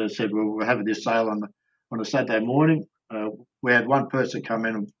and said, well, we're having this sale on a Saturday morning. We had one person come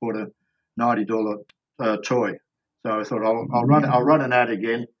in and bought a $90 toy. So I thought, I'll run an ad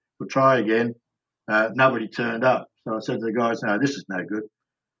again. We'll try again. Nobody turned up. So I said to the guys, no, this is no good.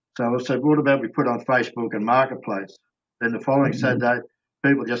 So I said, what about we put on Facebook and Marketplace? Then the following Saturday,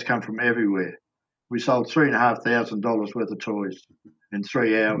 people just come from everywhere. We sold $3,500 worth of toys in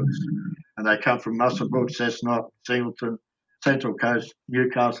 3 hours. And they come from Muswellbrook, Cessnock, Singleton, Central Coast,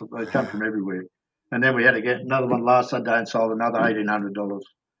 Newcastle. They come from everywhere. And then we had to get another one last Sunday and sold another $1,800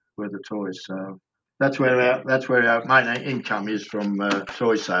 worth of toys. So that's where our main income is from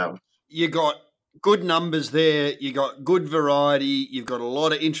toy sales. You got good numbers there. You got good variety. You've got a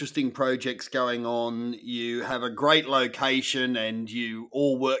lot of interesting projects going on. You have a great location, and you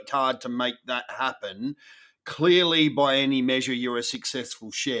all worked hard to make that happen. Clearly, by any measure, you're a successful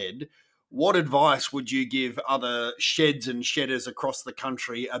shed. What advice would you give other sheds and shedders across the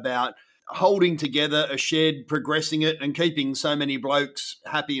country about holding together a shed, progressing it, and keeping so many blokes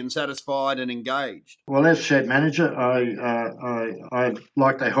happy and satisfied and engaged? Well, as shed manager, I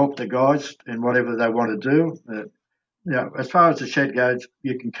like to help the guys in whatever they want to do. As far as the shed goes,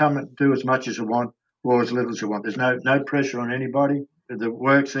 you can come and do as much as you want or as little as you want. There's no pressure on anybody. The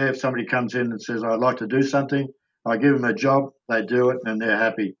work's there. If somebody comes in and says, I'd like to do something, I give them a job, they do it, and they're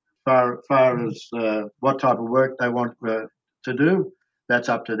happy. As far as what type of work they want to do, that's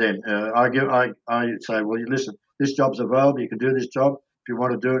up to them. I say, well, listen, this job's available. You can do this job. If you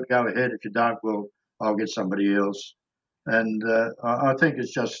want to do it, go ahead. If you don't, well, I'll get somebody else. And I think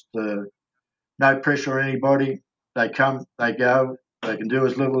it's just no pressure on anybody. They come, they go. They can do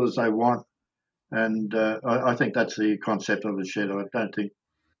as little as they want. And I think that's the concept of the shed. I don't think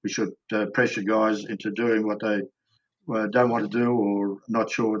we should pressure guys into doing what they don't want to do or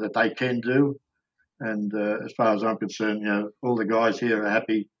not sure that they can do. And as far as I'm concerned, all the guys here are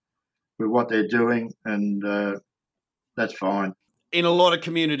happy with what they're doing, and that's fine. In a lot of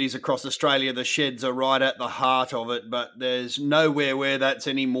communities across Australia, the sheds are right at the heart of it, but there's nowhere where that's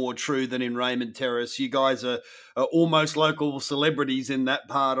any more true than in Raymond Terrace. You guys are almost local celebrities in that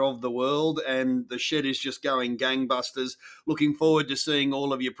part of the world, and the shed is just going gangbusters. Looking forward to seeing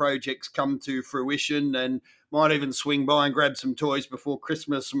all of your projects come to fruition, and might even swing by and grab some toys before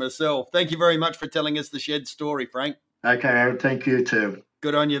Christmas myself. Thank you very much for telling us the shed story, Frank. Okay, Aaron, thank you too.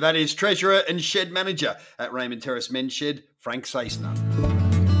 Good on you. That is Treasurer and Shed Manager at Raymond Terrace Men's Shed, Frank Saisner.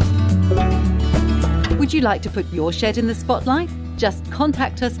 Would you like to put your shed in the spotlight? Just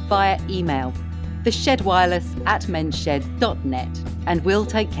contact us via email, theshedwireless@mensshed.net, and we'll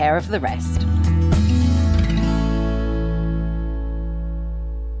take care of the rest.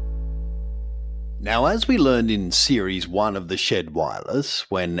 Now, as we learned in Series 1 of The Shed Wireless,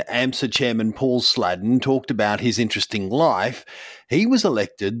 when AMSA Chairman Paul Sladden talked about his interesting life, he was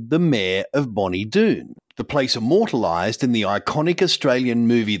elected the Mayor of Bonnydoon, the place immortalised in the iconic Australian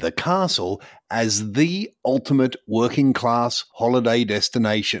movie The Castle as the ultimate working-class holiday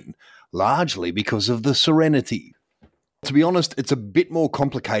destination, largely because of the serenity. To be honest, it's a bit more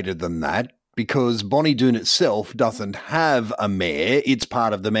complicated than that, because Bonnydoon itself doesn't have a mayor, it's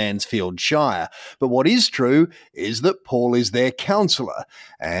part of the Mansfield Shire. But what is true is that Paul is their councillor,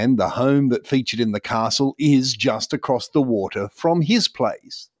 and the home that featured in the castle is just across the water from his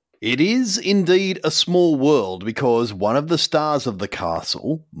place. It is indeed a small world, because one of the stars of the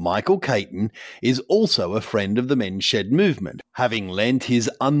castle, Michael Caton, is also a friend of the Men's Shed movement, having lent his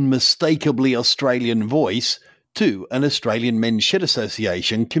unmistakably Australian voice to an Australian Men's Shed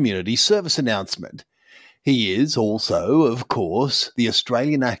Association community service announcement. He is also, of course, the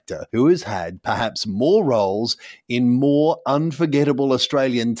Australian actor who has had perhaps more roles in more unforgettable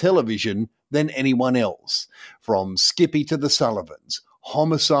Australian television than anyone else, from Skippy to the Sullivans,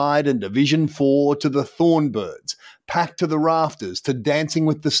 Homicide and Division 4 to the Thornbirds, Packed to the Rafters to Dancing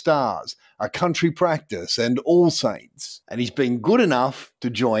with the Stars, A Country Practice and All Saints. And he's been good enough to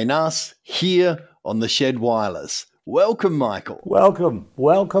join us here on the Shed Wireless. Welcome, Michael. Welcome,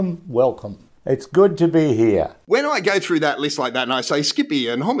 welcome, welcome. It's good to be here. When I go through that list like that and I say Skippy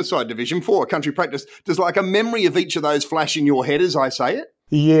and Homicide Division 4, Country Practice, does like a memory of each of those flash in your head as I say it?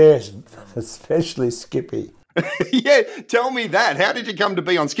 Yes, especially Skippy. Yeah, tell me that. How did you come to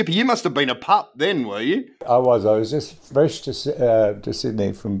be on Skippy? You must have been a pup then, were you? I was just fresh to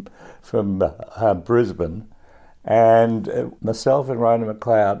Sydney from Brisbane. And myself and Raymond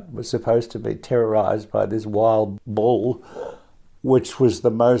McLeod were supposed to be terrorised by this wild bull, which was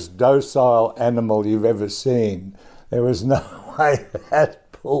the most docile animal you've ever seen. There was no way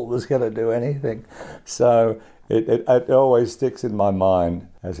that bull was going to do anything. So it always sticks in my mind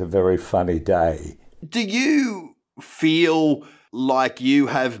as a very funny day. Do you feel like you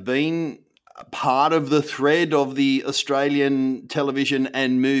have been part of the thread of the Australian television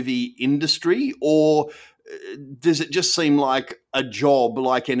and movie industry, or does it just seem like a job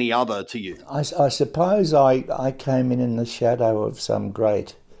like any other to you? I suppose I came in the shadow of some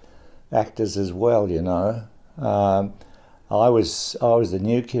great actors as well, you know. I was the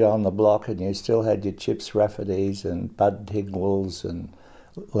new kid on the block, and you still had your Chips Raffertys and Bud Tigwells and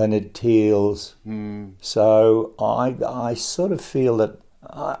Leonard Teals. So I sort of feel that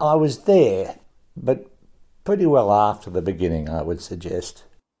I was there, but pretty well after the beginning, I would suggest.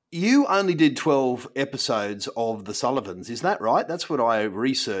 You only did 12 episodes of The Sullivans, is that right? That's what I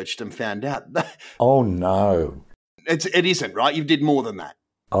researched and found out. Oh, no. It isn't, right? You did more than that.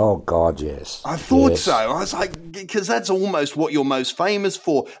 Oh, God, yes. I thought yes. so. I was like, because that's almost what you're most famous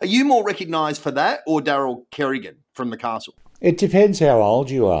for. Are you more recognised for that or Daryl Kerrigan from The Castle? It depends how old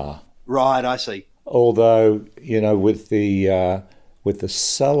you are. Right, I see. Although, you know, with the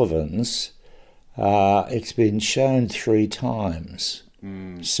Sullivans, it's been shown 3 times.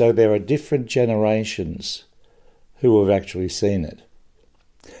 So there are different generations who have actually seen it.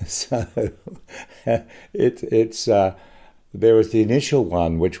 So it's there was the initial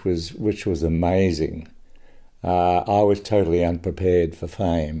one, which was amazing. I was totally unprepared for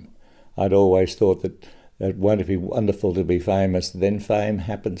fame. I'd always thought that won't it be wonderful to be famous? Then fame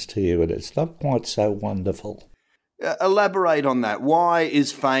happens to you, and it's not quite so wonderful. Elaborate on that. Why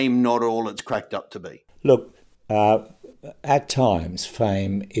is fame not all it's cracked up to be? Look, at times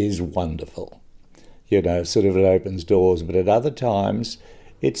fame is wonderful. You know, sort of it opens doors, but at other times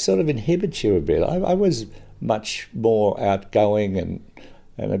it sort of inhibits you a bit. I was much more outgoing and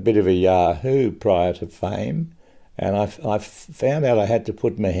a bit of a yahoo prior to fame, and I found out I had to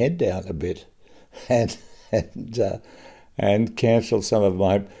put my head down a bit and cancel some of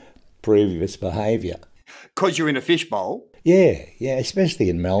my previous behaviour. Because you're in a fishbowl? Yeah, especially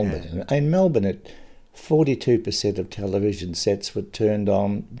in Melbourne. In Melbourne, 42% of television sets were turned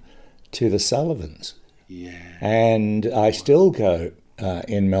on to the Sullivans. Yeah. And I still go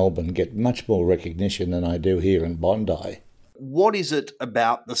in Melbourne, get much more recognition than I do here in Bondi. What is it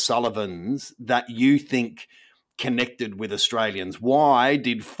about the Sullivans that you think connected with Australians? Why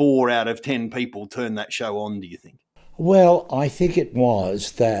did 4 out of 10 people turn that show on, do you think? Well, I think it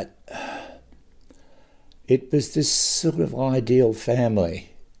was that it was this sort of ideal family.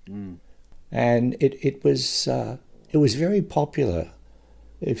 And it was very popular,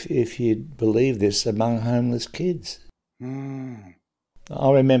 if you'd believe this, among homeless kids.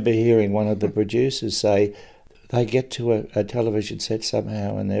 I remember hearing one of the producers say they get to a television set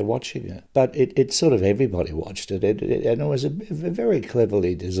somehow and they're watching it. But it sort of everybody watched it, and it was a very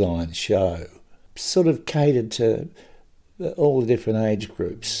cleverly designed show, sort of catered to all the different age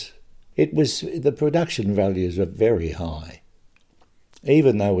groups. The production values were very high.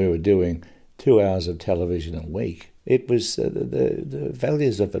 Even though we were doing 2 hours of television a week, it was the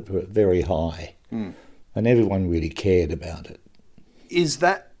values of it were very high, and everyone really cared about it. Is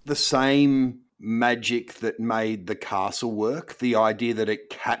that the same magic that made The Castle work, the idea that it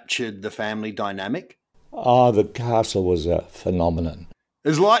captured the family dynamic? The Castle was a phenomenon.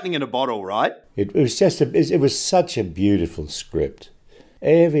 There's lightning in a bottle, right? It was such a beautiful script.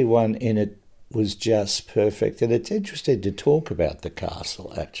 Everyone in it was just perfect, and it's interesting to talk about The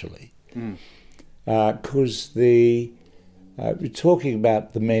Castle, actually, because talking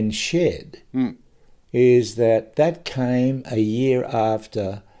about The Men's Shed is that came a year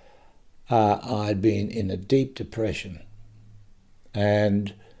after I'd been in a deep depression,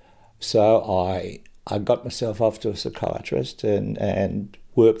 and so I got myself off to a psychiatrist and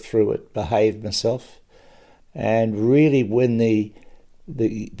worked through it, behaved myself, and really when the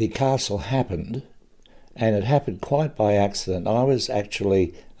Castle happened, and it happened quite by accident, I was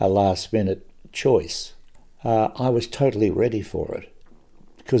actually a last-minute choice. I was totally ready for it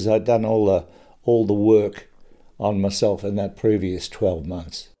because I'd done all the work on myself in that previous 12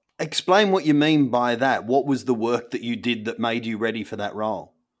 months. Explain what you mean by that. What was the work that you did that made you ready for that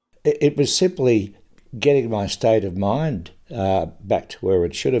role? It was simply getting my state of mind back to where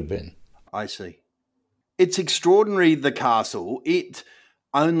it should have been. I see. It's extraordinary, The Castle. It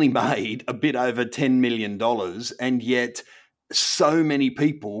only made a bit over $10 million, and yet so many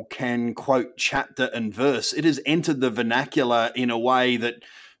people can quote chapter and verse. It has entered the vernacular in a way that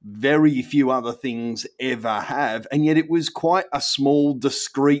very few other things ever have, and yet it was quite a small,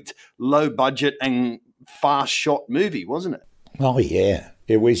 discreet, low-budget and fast-shot movie, wasn't it? Oh, yeah.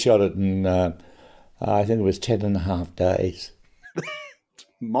 We shot it in, I think it was 10.5 days.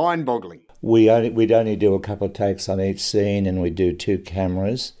 Mind-boggling. We'd only do a couple of takes on each scene, and we'd do 2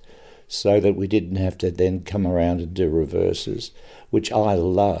 cameras so that we didn't have to then come around and do reverses, which I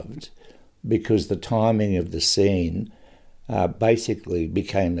loved because the timing of the scene basically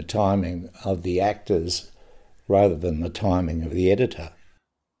became the timing of the actors rather than the timing of the editor.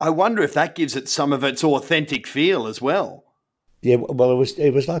 I wonder if that gives it some of its authentic feel as well. Yeah, well,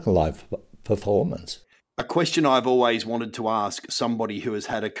 it was like a live performance. A question I've always wanted to ask somebody who has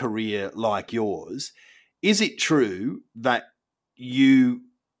had a career like yours, is it true that you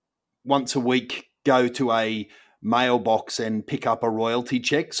once a week go to a mailbox and pick up a royalty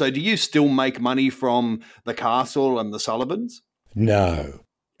check? So do you still make money from The Castle and the Sullivans? No.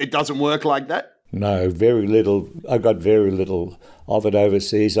 It doesn't work like that? No, very little. I got very little of it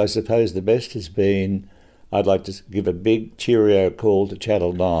overseas. I suppose the best has been, I'd like to give a big cheerio call to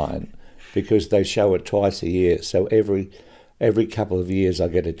Channel 9 because they show it twice a year. So every couple of years I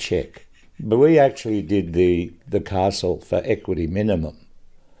get a check. But we actually did the Castle for equity minimum.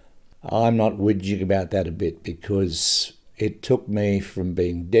 I'm not whinging about that a bit because it took me from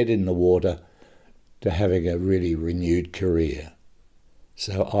being dead in the water to having a really renewed career.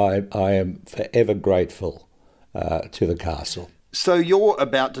 So I am forever grateful to the Castle. So you're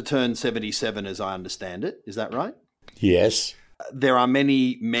about to turn 77, as I understand it. Is that right? Yes. There are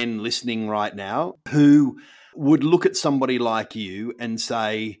many men listening right now who would look at somebody like you and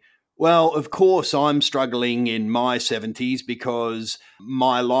say, well, of course, I'm struggling in my 70s because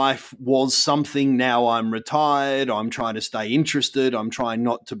my life was something. Now I'm retired. I'm trying to stay interested. I'm trying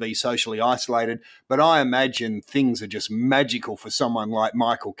not to be socially isolated. But I imagine things are just magical for someone like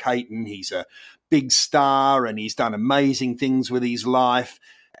Michael Caton. He's a big star and he's done amazing things with his life.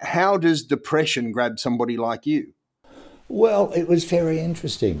 How does depression grab somebody like you? Well, it was very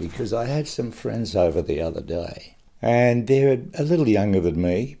interesting because I had some friends over the other day. And they're a little younger than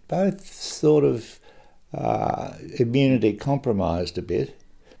me, both sort of immunity compromised a bit.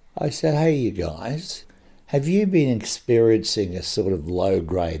 I said, hey, you guys, have you been experiencing a sort of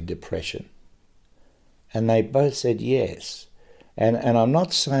low-grade depression? And they both said yes. And I'm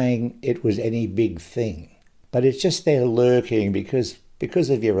not saying it was any big thing, but it's just there lurking because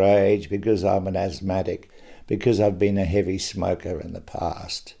of your age, because I'm an asthmatic, because I've been a heavy smoker in the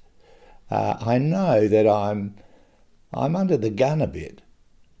past. I know that I'm under the gun a bit.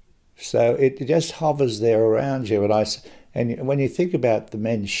 So it just hovers there around you. And when you think about the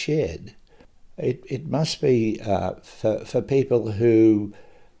men's shed, it must be for people who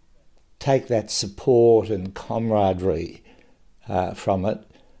take that support and camaraderie from it,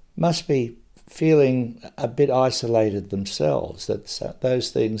 must be feeling a bit isolated themselves, that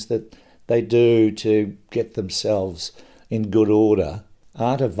those things that they do to get themselves in good order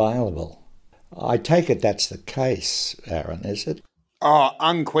aren't available. I take it that's the case, Aaron, is it? Oh,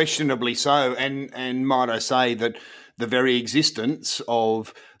 unquestionably so. And might I say that the very existence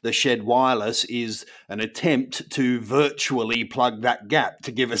of the Shed Wireless is an attempt to virtually plug that gap,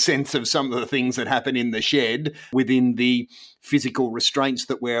 to give a sense of some of the things that happen in the shed within the physical restraints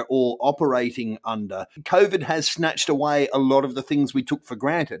that we're all operating under. COVID has snatched away a lot of the things we took for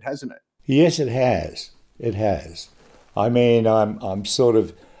granted, hasn't it? Yes, it has. It has. I mean,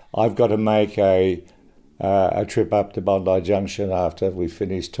 I've got to make a trip up to Bondi Junction after we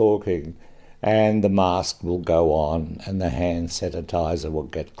finish talking, and the mask will go on and the hand sanitizer will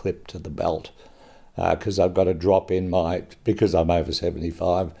get clipped to the belt because I've got to drop in because I'm over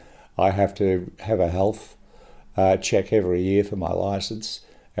 75, I have to have a health check every year for my licence,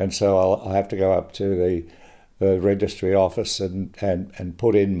 and so I have to go up to the registry office and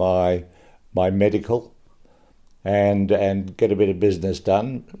put in my medical and get a bit of business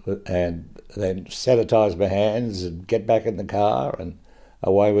done, and then sanitise my hands and get back in the car, and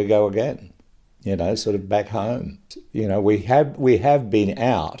away we go again, sort of back home. We have been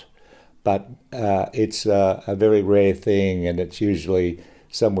out, but it's a very rare thing, and it's usually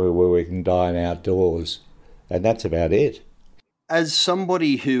somewhere where we can dine outdoors, and that's about it. As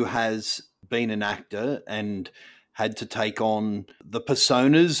somebody who has been an actor and had to take on the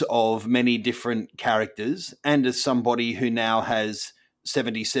personas of many different characters, and as somebody who now has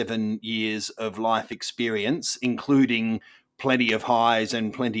 77 years of life experience, including plenty of highs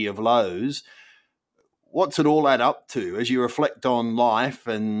and plenty of lows, what's it all add up to as you reflect on life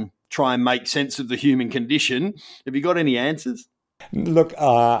and try and make sense of the human condition? Have you got any answers? Look,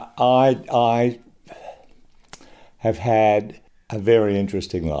 I have had a very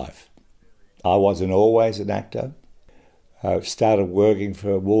interesting life. I wasn't always an actor. I started working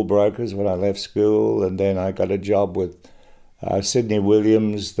for wool brokers when I left school, and then I got a job with Sydney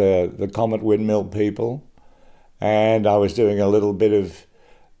Williams, the Comet Windmill people, and I was doing a little bit of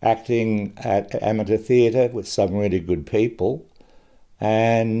acting at amateur theatre with some really good people,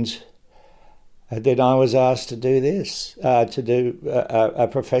 and then I was asked to do this, to do a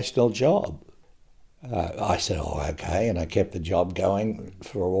professional job. I said, oh, okay, and I kept the job going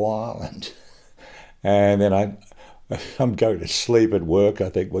for a while, and then I'm going to sleep at work. I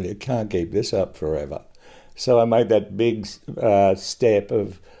think, well, you can't keep this up forever. So I made that big step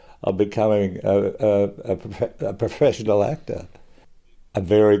of becoming a professional actor. A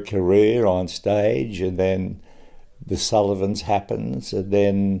varied career on stage, and then the Sullivans happens, and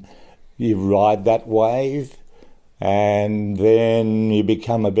then you ride that wave, and then you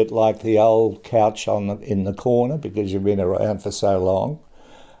become a bit like the old couch in the corner because you've been around for so long.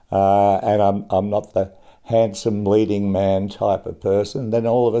 And I'm not the handsome leading man type of person. Then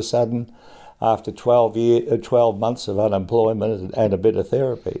all of a sudden, after 12 months of unemployment and a bit of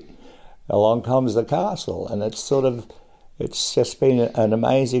therapy, along comes the castle, and it's just been an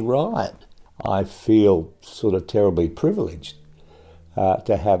amazing ride. I feel sort of terribly privileged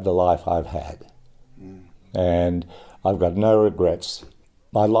to have the life I've had. And I've got no regrets.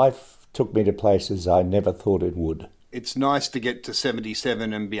 My life took me to places I never thought it would. It's nice to get to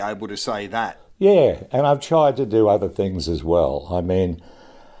 77 and be able to say that. Yeah, and I've tried to do other things as well. I mean,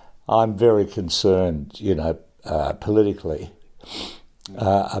 I'm very concerned, politically,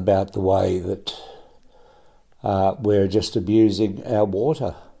 about the way that we're just abusing our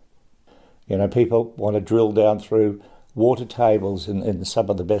water. People want to drill down through water tables in some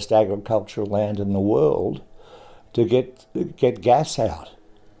of the best agricultural land in the world to get gas out,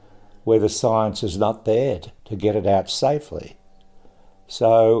 where the science is not there to get it out safely.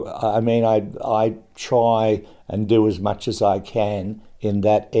 So, I mean, I try and do as much as I can in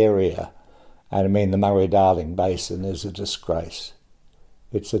that area. And I mean, the Murray-Darling Basin is a disgrace.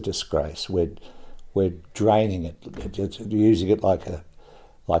 It's a disgrace. We're draining it, using it like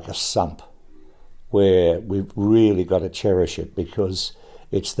a sump, where we've really got to cherish it because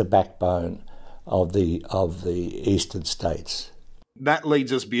it's the backbone of the eastern states. that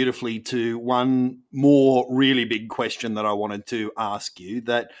leads us beautifully to one more really big question that I wanted to ask you,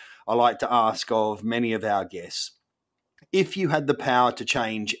 that I like to ask of many of our guests. If you had the power to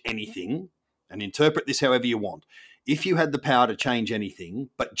change anything, and interpret this however you want, if you had the power to change anything,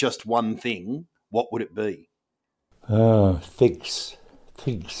 but just one thing, what would it be? Oh, thinks.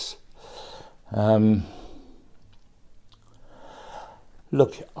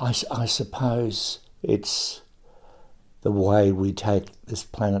 Look, I suppose it's the way we take this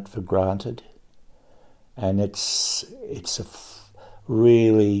planet for granted, and it's a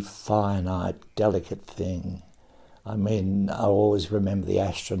really finite, delicate thing. I mean, I always remember the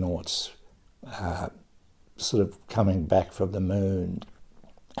astronauts sort of coming back from the moon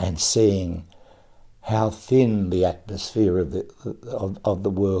and seeing how thin the atmosphere of the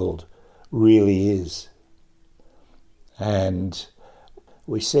world really is, and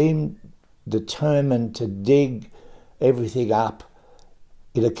we seem determined to dig everything up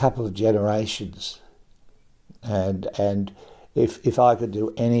in a couple of generations. And if I could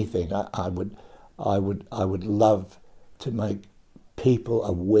do anything, I would love to make people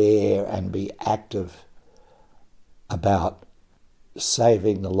aware and be active about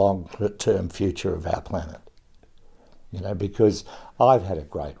saving the long-term future of our planet. You know, because I've had a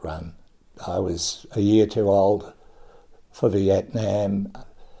great run. I was a year too old for Vietnam.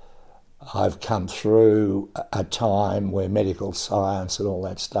 I've come through a time where medical science and all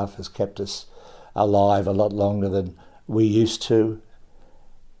that stuff has kept us alive a lot longer than we used to.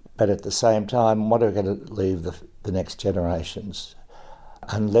 But at the same time, what are we going to leave the next generations?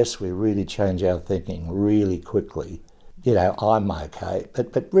 Unless we really change our thinking really quickly, you know, I'm okay.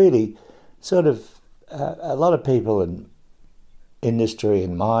 But really, sort of, a lot of people in industry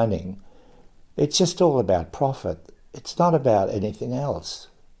and mining, it's just all about profit. It's not about anything else.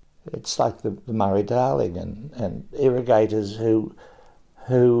 It's like the Murray-Darling and irrigators who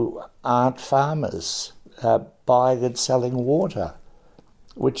aren't farmers, buying and selling water,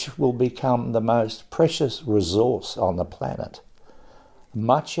 which will become the most precious resource on the planet.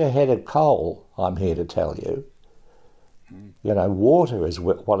 Much ahead of coal, I'm here to tell you. You know, water is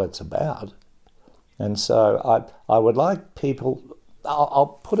what it's about. And so I would like people,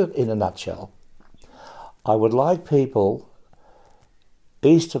 I'll put it in a nutshell. I would like people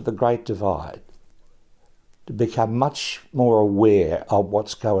east of the Great Divide to become much more aware of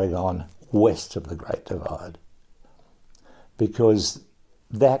what's going on west of the Great Divide, because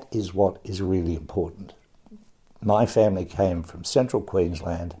that is what is really important. My family came from central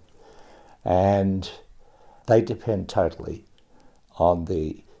Queensland, and they depend totally on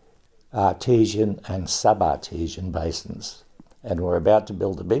the artesian and subartesian basins. And we're about to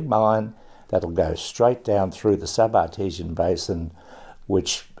build a big mine that'll go straight down through the subartesian basin,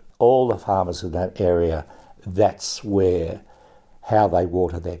 which all the farmers in that area, that's how they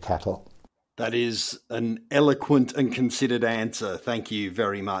water their cattle. That is an eloquent and considered answer. Thank you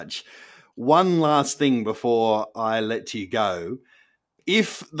very much. One last thing before I let you go.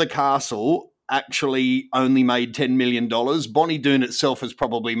 If the castle actually only made $10 million, Bonnie Doon itself has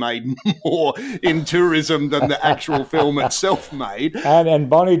probably made more in tourism than the actual film itself made. And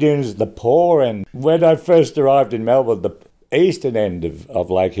Bonnie Doon is the poor end. When I first arrived in Melbourne, the eastern end of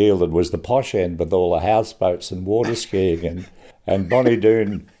Lake Healdon was the posh end with all the houseboats and water skiing, and Bonnie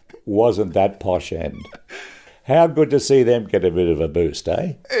Doon wasn't that posh end. How good to see them get a bit of a boost,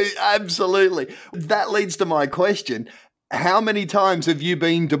 eh? Absolutely. That leads to my question. How many times have you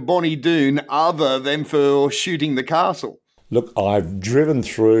been to Bonnie Doon other than for shooting the castle? Look, I've driven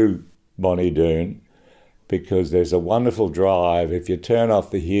through Bonnie Doon because there's a wonderful drive. If you turn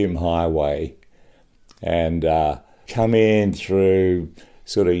off the Hume Highway and come in through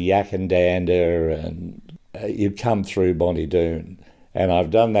sort of Yakandanda and you come through Bonnie Doon. And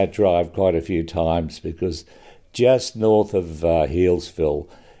I've done that drive quite a few times because just north of Healesville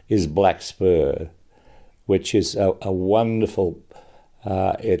is Black Spur, which is a wonderful,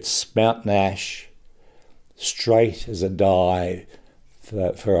 it's mountain ash, straight as a die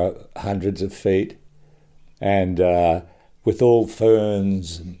for hundreds of feet, and with all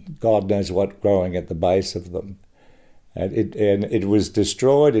ferns and God knows what growing at the base of them. And it was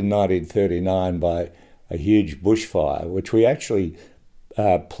destroyed in 1939 by a huge bushfire, which we actually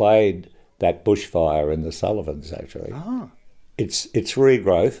played that bushfire in the Sullivans, actually. Oh. It's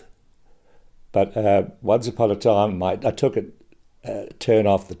regrowth, but once upon a time, I took it, turn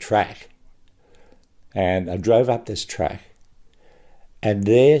off the track, and I drove up this track, and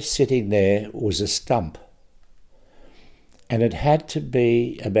there, sitting there, was a stump. And it had to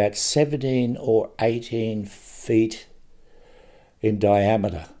be about 17 or 18 feet in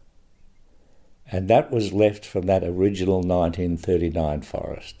diameter. And that was left from that original 1939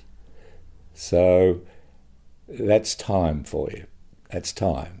 forest. So that's time for you. That's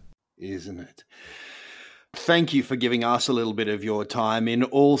time. Isn't it? Thank you for giving us a little bit of your time. In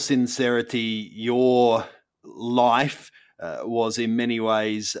all sincerity, your life was in many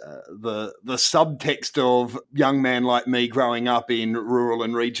ways the subtext of young man like me growing up in rural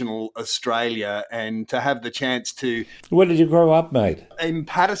and regional Australia, and to have the chance to... Where did you grow up, mate? In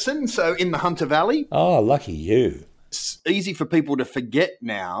Patterson, so in the Hunter Valley. Oh, lucky you. It's easy for people to forget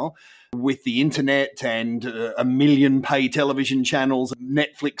now with the internet and a million pay television channels,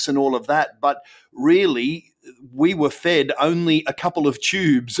 Netflix and all of that. But really, we were fed only a couple of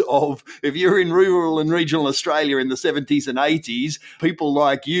tubes of, if you're in rural and regional Australia in the 70s and 80s, people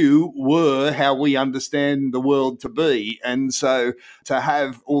like you were how we understand the world to be. And so to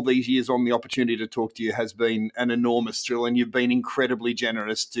have all these years on, the opportunity to talk to you has been an enormous thrill, and you've been incredibly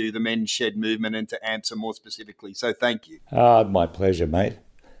generous to the Men's Shed movement and to AMSA more specifically. So thank you. My pleasure, mate.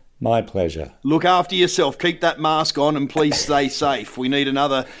 My pleasure. Look after yourself. Keep that mask on, and please stay safe. We need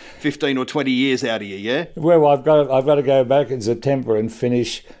another 15 or 20 years out of you, yeah? Well, I've got to go back in September and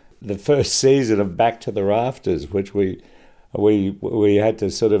finish the first season of Back to the Rafters, which we had to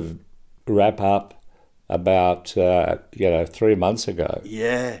sort of wrap up about 3 months ago.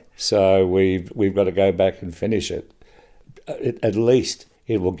 Yeah. So we've got to go back and finish it. At least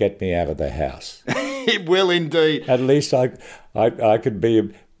it will get me out of the house. It will indeed. At least I could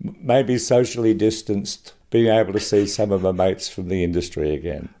be maybe socially distanced, being able to see some of my mates from the industry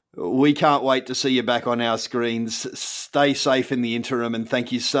again. We can't wait to see you back on our screens. Stay safe in the interim, and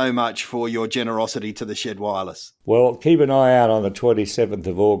thank you so much for your generosity to the Shed Wireless. Well, keep an eye out on the 27th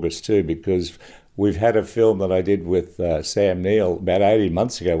of August too, because we've had a film that I did with Sam Neill about 18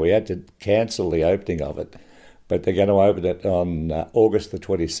 months ago. We had to cancel the opening of it, but they're going to open it on August the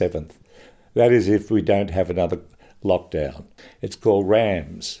 27th. That is if we don't have another lockdown. It's called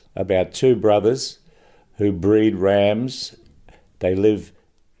Rams, about two brothers who breed rams. They live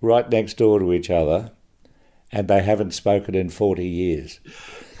right next door to each other, and they haven't spoken in 40 years.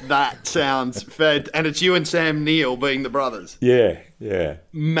 That sounds fed. And it's you and Sam Neill being the brothers. Yeah.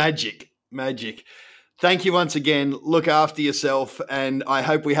 Magic. Thank you once again. Look after yourself, and I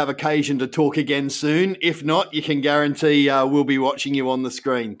hope we have occasion to talk again soon. If not, you can guarantee we'll be watching you on the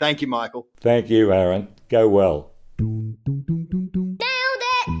screen. Thank you, Michael. Thank you, Aaron. Go well.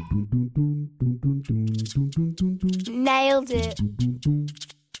 Nailed it.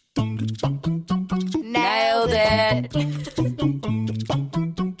 Nailed it.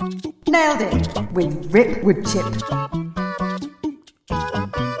 Nailed it with Rip Woodchip.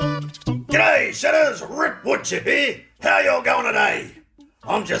 G'day, Shedders, Rip Woodchip here. How y'all going today?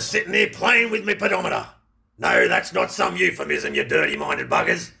 I'm just sitting here playing with my pedometer. No, that's not some euphemism, you dirty-minded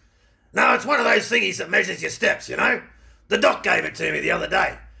buggers. No, it's one of those thingies that measures your steps, you know? The doc gave it to me the other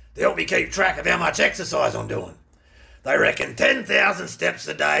day to help me keep track of how much exercise I'm doing. They reckon 10,000 steps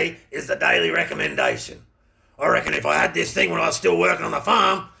a day is the daily recommendation. I reckon if I had this thing when I was still working on the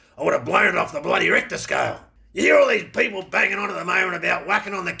farm, I would have blown it off the bloody Richter scale. You hear all these people banging on at the moment about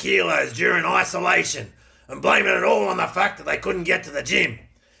whacking on the kilos during isolation and blaming it all on the fact that they couldn't get to the gym.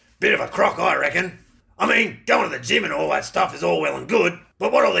 Bit of a crock, I reckon. I mean, going to the gym and all that stuff is all well and good,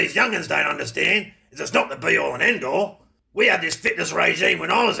 but what all these young'uns don't understand is it's not the be-all and end-all. We had this fitness regime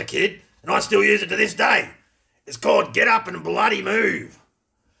when I was a kid, and I still use it to this day. It's called Get Up and Bloody Move.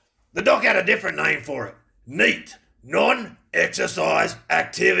 The doc had a different name for it. NEAT. Non-Exercise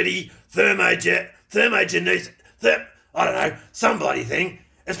Activity Thermogenesis. I don't know, some bloody thing.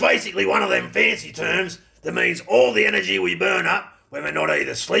 It's basically one of them fancy terms that means all the energy we burn up when we're not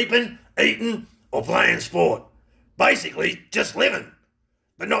either sleeping, eating, or playing sport. Basically, just living.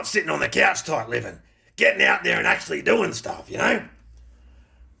 But not sitting on the couch type living. Getting out there and actually doing stuff, you know?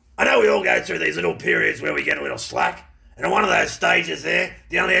 I know we all go through these little periods where we get a little slack, and in one of those stages there,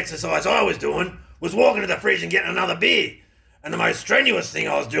 the only exercise I was doing was walking to the fridge and getting another beer. And the most strenuous thing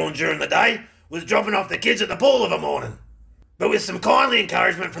I was doing during the day was dropping off the kids at the pool of a morning. But with some kindly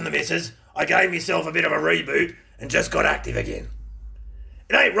encouragement from the missus, I gave myself a bit of a reboot and just got active again.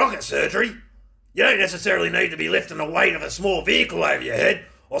 It ain't rocket surgery. You don't necessarily need to be lifting the weight of a small vehicle over your head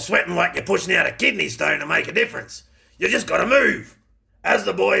or sweating like you're pushing out a kidney stone to make a difference. You just got to move. As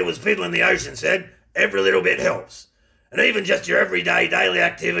the boy who was fiddling the ocean said, every little bit helps. And even just your everyday daily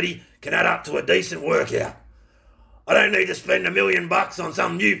activity can add up to a decent workout. I don't need to spend $1 million on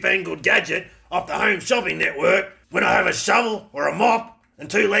some newfangled gadget off the Home Shopping Network when I have a shovel or a mop and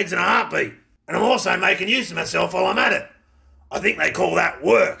 2 legs and a heartbeat. And I'm also making use of myself while I'm at it. I think they call that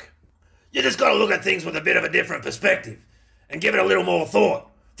work. You just got to look at things with a bit of a different perspective and give it a little more thought.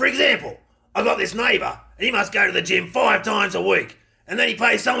 For example, I got this neighbour, and he must go to the gym 5 times a week, and then he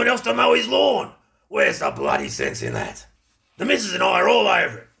pays someone else to mow his lawn. Where's the bloody sense in that? The missus and I are all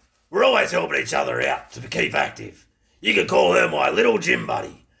over it. We're always helping each other out to keep active. You could call her my little gym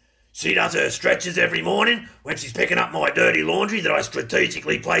buddy. She does her stretches every morning when she's picking up my dirty laundry that I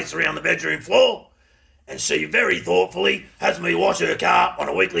strategically place around the bedroom floor. And she very thoughtfully has me wash her car on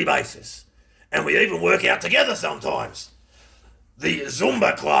a weekly basis. And we even work out together sometimes. The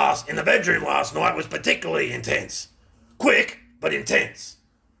Zumba class in the bedroom last night was particularly intense. Quick, but intense.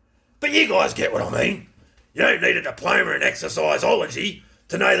 But you guys get what I mean. You don't need a diploma in exerciseology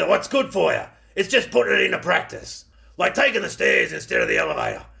to know that what's good for you. It's just putting it into practice. Like taking the stairs instead of the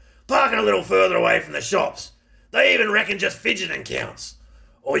elevator. Parking a little further away from the shops. They even reckon just fidgeting counts.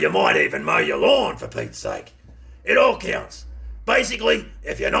 Or you might even mow your lawn, for Pete's sake. It all counts. Basically,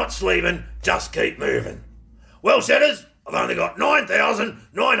 if you're not sleeping, just keep moving. Well, Shedders, I've only got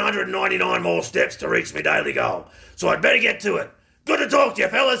 9,999 more steps to reach my daily goal. So I'd better get to it. Good to talk to you,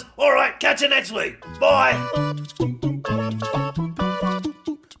 fellas. All right, catch you next week. Bye.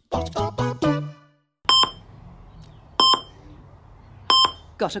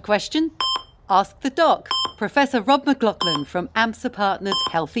 Got a question? Ask the doc, Professor Rob McLaughlin from AMSA Partners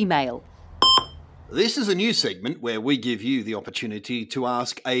Healthy Male. This is a new segment where we give you the opportunity to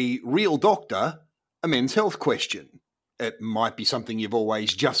ask a real doctor a men's health question. It might be something you've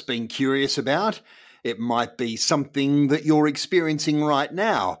always just been curious about. It might be something that you're experiencing right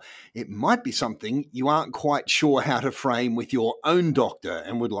now. It might be something you aren't quite sure how to frame with your own doctor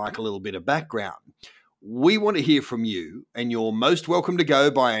and would like a little bit of background. We want to hear from you, and you're most welcome to go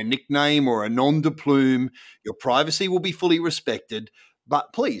by a nickname or a nom de plume. Your privacy will be fully respected,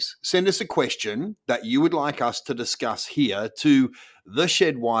 but please send us a question that you would like us to discuss here to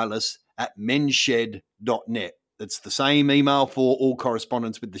theshedwireless@menshed.net. It's the same email for all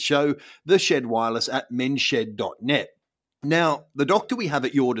correspondence with the show, theshedwireless@menshed.net. Now, the doctor we have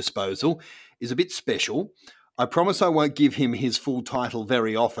at your disposal is a bit special. I promise I won't give him his full title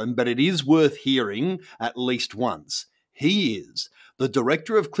very often, but it is worth hearing at least once. He is the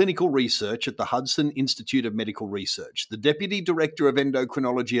Director of Clinical Research at the Hudson Institute of Medical Research, the Deputy Director of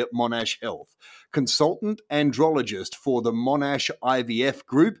Endocrinology at Monash Health, Consultant Andrologist for the Monash IVF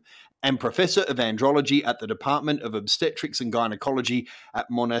Group, and Professor of Andrology at the Department of Obstetrics and Gynecology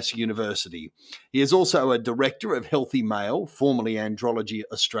at Monash University. He is also a Director of Healthy Male, formerly Andrology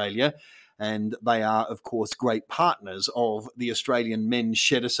Australia, and they are, of course, great partners of the Australian Men's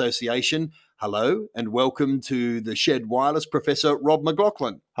Shed Association. Hello, and welcome to the Shed Wireless, Professor Rob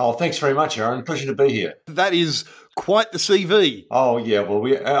McLaughlin. Oh, thanks very much, Aaron. Pleasure to be here. That is quite the CV. Oh, yeah, well,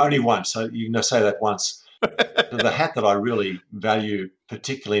 we only once, so you can say that once. The hat that I really value,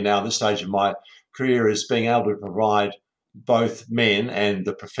 particularly now at this stage of my career, is being able to provide both men and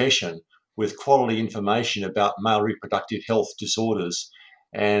the profession with quality information about male reproductive health disorders.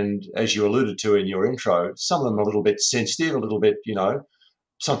 And as you alluded to in your intro, some of them are a little bit sensitive, a little bit,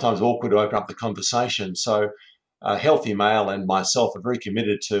 sometimes awkward to open up the conversation. So Healthy Male and myself are very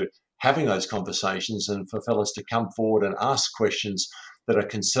committed to having those conversations and for fellas to come forward and ask questions that are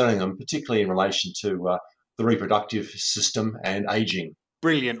concerning them, particularly in relation to the reproductive system and ageing.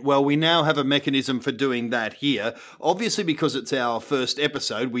 Brilliant. Well, we now have a mechanism for doing that here. Obviously, because it's our first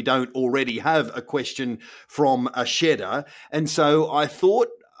episode, we don't already have a question from a shedder. And so I thought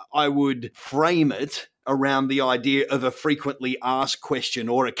I would frame it around the idea of a frequently asked question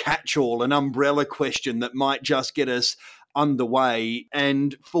or a catch-all, an umbrella question that might just get us underway.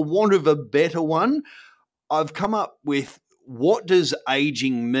 And for want of a better one, I've come up with, what does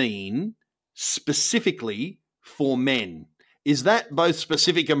aging mean specifically for men? Is that both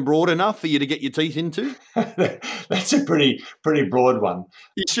specific and broad enough for you to get your teeth into? That's a pretty broad one.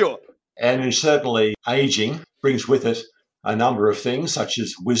 Sure. And certainly aging brings with it a number of things such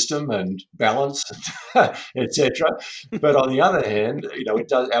as wisdom and balance, etc. But on the other hand, it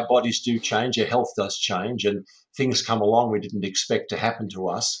does. Our bodies do change, our health does change, and things come along we didn't expect to happen to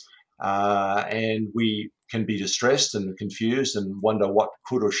us, and we can be distressed and confused and wonder what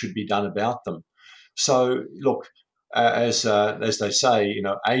could or should be done about them. So, look. As they say,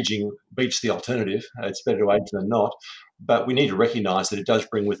 aging beats the alternative. It's better to age than not. But we need to recognise that it does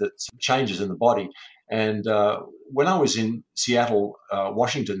bring with it some changes in the body. And when I was in Seattle,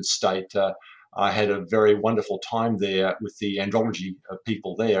 Washington State, I had a very wonderful time there with the andrology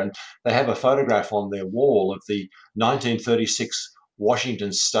people there. And they have a photograph on their wall of the 1936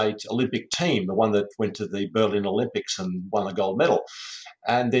 Washington State Olympic team, the one that went to the Berlin Olympics and won the gold medal.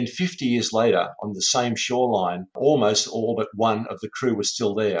 And then 50 years later, on the same shoreline, almost all but one of the crew was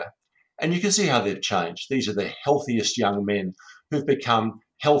still there. And you can see how they've changed. These are the healthiest young men who've become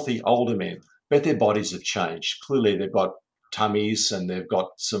healthy older men, but their bodies have changed. Clearly, they've got tummies and they've got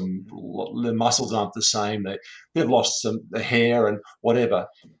the muscles aren't the same. They've lost the hair and whatever.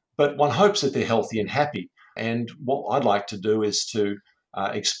 But one hopes that they're healthy and happy. And what I'd like to do is to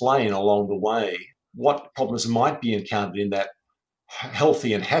explain along the way what problems might be encountered in that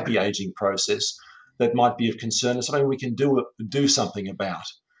healthy and happy aging process that might be of concern and something we can do something about.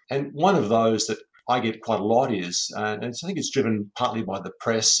 And one of those that I get quite a lot is, and I think it's driven partly by the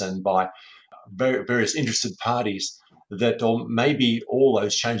press and by various interested parties, that maybe all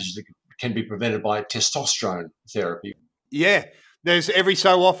those changes can be prevented by testosterone therapy. Yeah. There's every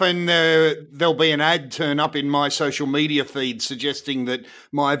so often there'll be an ad turn up in my social media feed suggesting that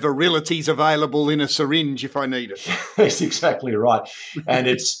my virility's available in a syringe if I need it. That's exactly right. And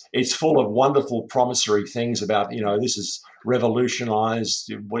it's full of wonderful promissory things about, this is revolutionized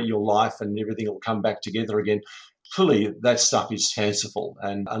your life and everything will come back together again. Clearly, that stuff is fanciful.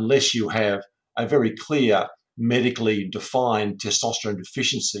 And unless you have a very clear medically defined testosterone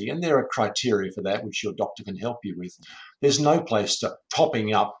deficiency, and there are criteria for that which your doctor can help you with, there's no place to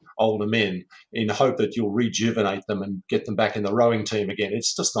topping up older men in the hope that you'll rejuvenate them and get them back in the rowing team again.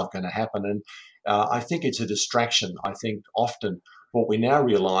 It's just not going to happen. And I think it's a distraction. I think often what we now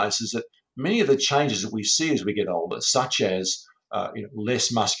realize is that many of the changes that we see as we get older, such as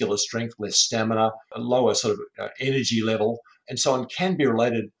less muscular strength, less stamina, a lower sort of energy level, and so on, can be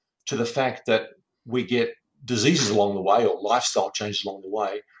related to the fact that we get diseases along the way or lifestyle changes along the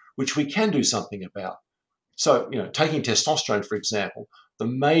way, which we can do something about. So, taking testosterone, for example, the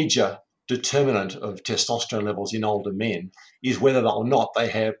major determinant of testosterone levels in older men is whether or not they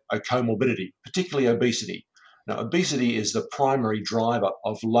have a comorbidity, particularly obesity. Now, obesity is the primary driver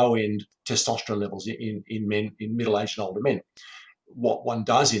of low-end testosterone levels in men, in middle-aged and older men. What one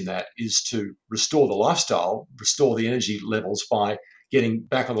does in that is to restore the lifestyle, restore the energy levels by getting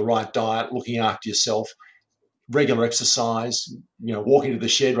back on the right diet, looking after yourself, regular exercise, walking to the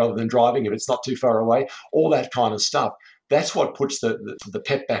shed rather than driving if it's not too far away, all that kind of stuff. That's what puts the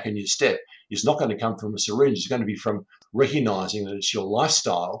pep back in your step. It's not going to come from a syringe. It's going to be from recognizing that it's your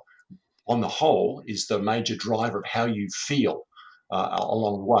lifestyle on the whole is the major driver of how you feel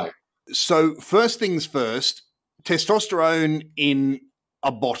along the way. So first things first, testosterone in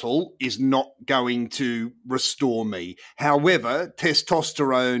a bottle is not going to restore me. However,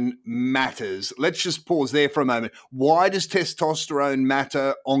 testosterone matters. Let's just pause there for a moment. Why does testosterone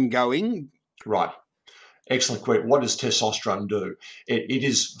matter ongoing? Right. Excellent question. What does testosterone do? It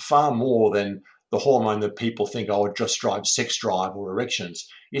is far more than the hormone that people think, it just drives sex drive or erections.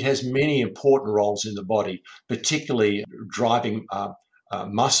 It has many important roles in the body, particularly driving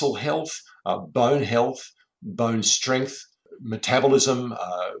muscle health, bone strength, metabolism,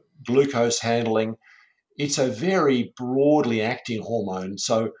 glucose handling. It's a very broadly acting hormone,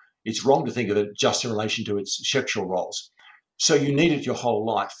 so it's wrong to think of it just in relation to its sexual roles. So you need it your whole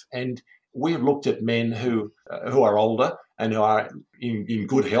life. And we've looked at men who are older and who are in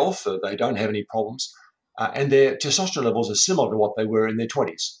good health, they don't have any problems, and their testosterone levels are similar to what they were in their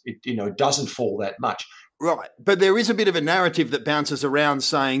 20s. It doesn't fall that much. Right. But there is a bit of a narrative that bounces around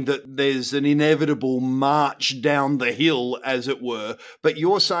saying that there's an inevitable march down the hill, as it were. But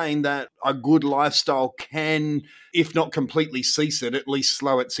you're saying that a good lifestyle can, if not completely cease it, at least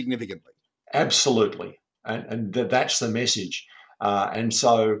slow it significantly. Absolutely. And that's the message. And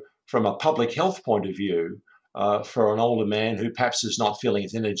so from a public health point of view, for an older man who perhaps is not feeling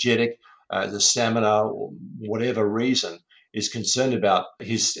as energetic, the stamina, or whatever reason, is concerned about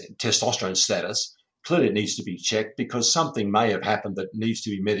his testosterone status, clearly it needs to be checked because something may have happened that needs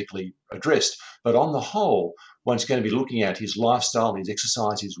to be medically addressed. But on the whole, one's going to be looking at his lifestyle, his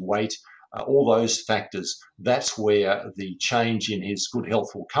exercise, his weight, all those factors. That's where the change in his good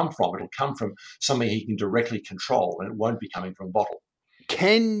health will come from. It'll come from something he can directly control, and it won't be coming from a bottle.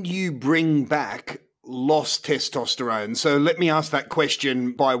 Can you bring back lost testosterone? So let me ask that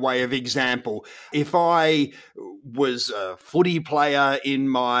question by way of example. If I was a footy player in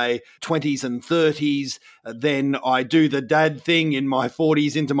my 20s and 30s, then I do the dad thing in my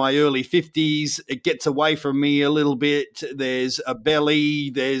 40s into my early 50s. It gets away from me a little bit. There's a belly.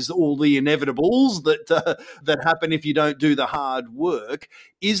 There's all the inevitables that happen if you don't do the hard work.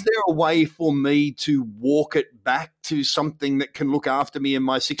 Is there a way for me to walk it back to something that can look after me in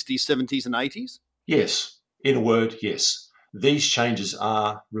my 60s, 70s and 80s? Yes. In a word, yes. These changes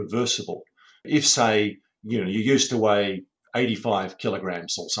are reversible. If, say, you used to weigh 85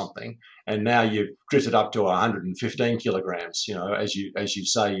 kilograms or something, and now you've drifted up to 115 kilograms, as you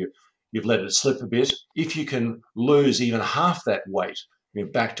say, you've let it slip a bit. If you can lose even half that weight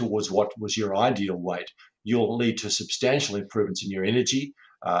back towards what was your ideal weight, you'll lead to substantial improvements in your energy,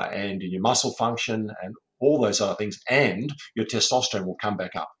 and in your muscle function and all those other things, and your testosterone will come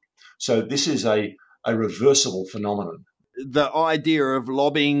back up. So this is a reversible phenomenon. The idea of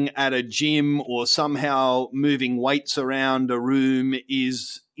lobbying at a gym or somehow moving weights around a room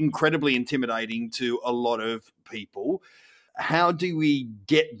is incredibly intimidating to a lot of people. How do we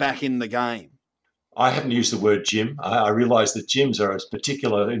get back in the game? I haven't used the word gym. I realise that gyms are a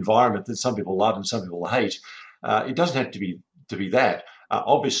particular environment that some people love and some people hate. It doesn't have to be that.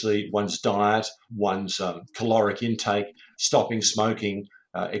 Obviously, one's diet, one's caloric intake, stopping smoking,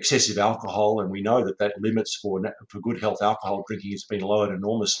 excessive alcohol, and we know that limits for good health alcohol drinking has been lowered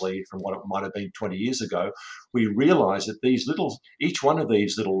enormously from what it might have been 20 years ago. We realise that each one of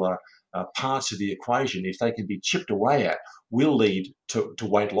these little parts of the equation, if they can be chipped away at, will lead to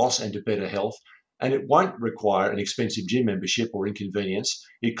weight loss and to better health. And it won't require an expensive gym membership or inconvenience.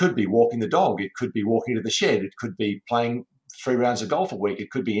 It could be walking the dog. It could be walking to the shed. It could be playing 3 rounds of golf a week.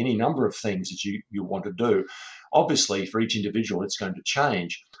 It could be any number of things that you want to do. Obviously, for each individual, it's going to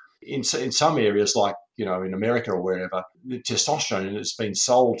change. In some areas, like in America or wherever, the testosterone has been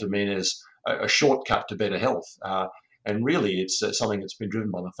sold to men as a shortcut to better health. And really, it's something that's been driven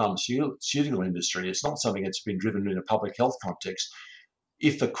by the pharmaceutical industry. It's not something that's been driven in a public health context.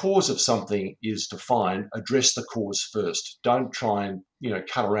 If the cause of something is defined, address the cause first. Don't try and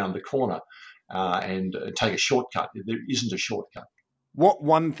cut around the corner and take a shortcut. There isn't a shortcut. What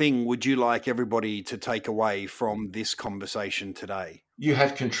one thing would you like everybody to take away from this conversation today? You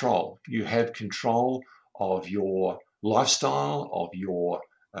have control. You have control of your lifestyle, of your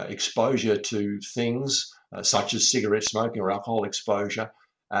exposure to things such as cigarette smoking or alcohol exposure.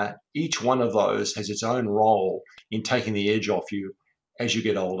 Each one of those has its own role in taking the edge off you as you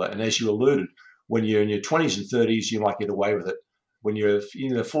get older. And as you alluded, when you're in your 20s and 30s, you might get away with it. When you're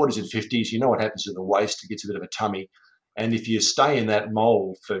in the 40s and 50s, you know what happens to the waist. It gets a bit of a tummy. And if you stay in that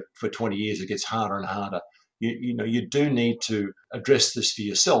mold for 20 years, it gets harder and harder. You do need to address this for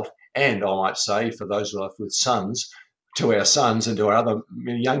yourself. And I might say, for those of us with sons, to our sons and to our other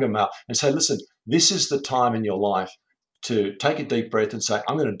younger male, and say, listen, this is the time in your life to take a deep breath and say,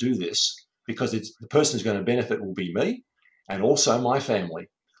 I'm going to do this because the person who's going to benefit will be me and also my family.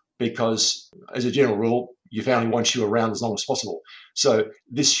 Because as a general rule, your family wants you around as long as possible. So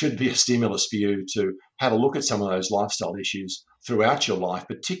this should be a stimulus for you to have a look at some of those lifestyle issues throughout your life,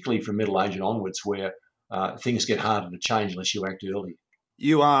 particularly from middle age and onwards, where things get harder to change unless you act early.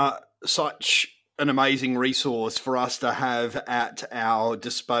 You are such an amazing resource for us to have at our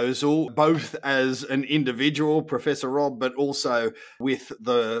disposal, both as an individual, Professor Rob, but also with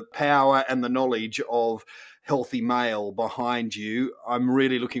the power and the knowledge of Healthy Male behind you. I'm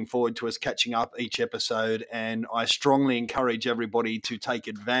really looking forward to us catching up each episode, and I strongly encourage everybody to take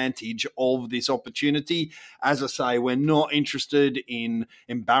advantage of this opportunity. As I say, we're not interested in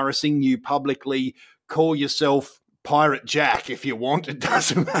embarrassing you publicly. Call yourself Pirate Jack if you want. It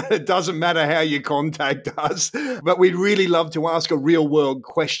doesn't matter how you contact us, but we'd really love to ask a real world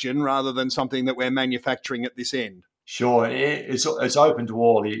question rather than something that we're manufacturing at this end. Sure, it's open to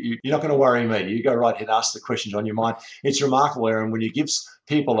all. You're not going to worry me. You go right ahead and ask the questions on your mind. It's remarkable, Aaron, when you give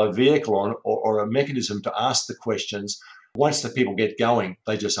people a vehicle or a mechanism to ask the questions, once the people get going,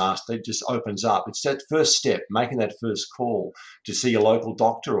 they just ask. It just opens up. It's that first step, making that first call to see a local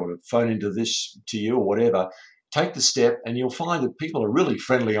doctor or phone into this to you or whatever. Take the step and you'll find that people are really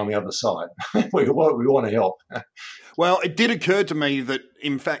friendly on the other side. we want to help. Well, it did occur to me that,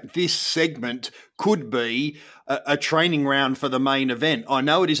 in fact, this segment could be a training round for the main event. I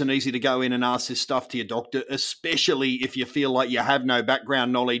know it isn't easy to go in and ask this stuff to your doctor, especially if you feel like you have no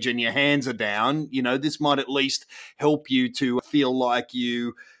background knowledge and your hands are down. This might at least help you to feel like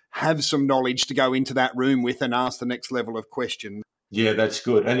you have some knowledge to go into that room with and ask the next level of question. Yeah, that's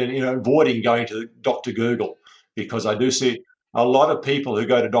good. And then, avoiding going to Dr. Google, because I do see a lot of people who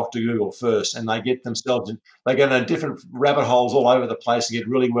go to Dr. Google first and they get in different rabbit holes all over the place and get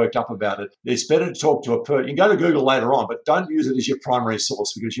really worked up about it. It's better to talk to a person. You can go to Google later on, but don't use it as your primary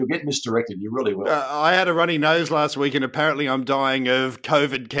source because you'll get misdirected. You really will. I had a runny nose last week and apparently I'm dying of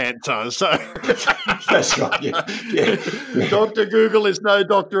COVID cancer. So that's right. Yeah. Dr. Google is no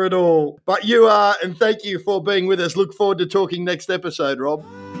doctor at all. But you are, and thank you for being with us. Look forward to talking next episode, Rob.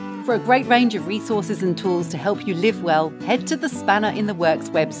 For a great range of resources and tools to help you live well, head to the Spanner in the Works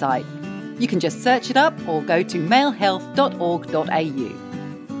website. You can just search it up or go to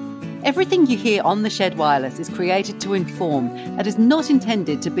malehealth.org.au. Everything you hear on The Shed Wireless is created to inform and is not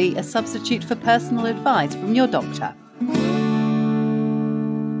intended to be a substitute for personal advice from your doctor.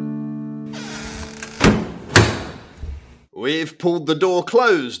 We've pulled the door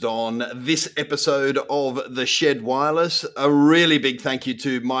closed on this episode of The Shed Wireless. A really big thank you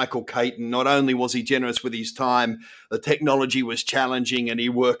to Michael Caton. Not only was he generous with his time, the technology was challenging and he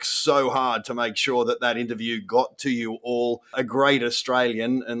worked so hard to make sure that that interview got to you all. A great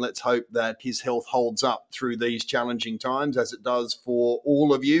Australian, and let's hope that his health holds up through these challenging times as it does for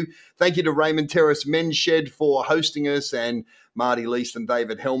all of you. Thank you to Raymond Terrace Men's Shed for hosting us, and Marty Least and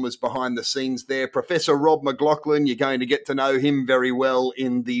David Helmers behind the scenes there. Professor Rob McLaughlin, you're going to get to know him very well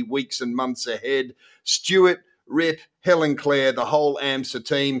in the weeks and months ahead. Stuart, Rip, Helen Clare, the whole AMSA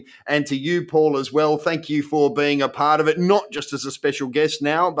team, and to you, Paul, as well. Thank you for being a part of it, not just as a special guest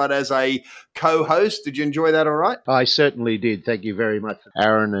now, but as a co-host. Did you enjoy that all right? I certainly did. Thank you very much,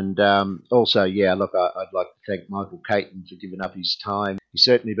 Aaron. And also, I'd like to thank Michael Caton for giving up his time. He's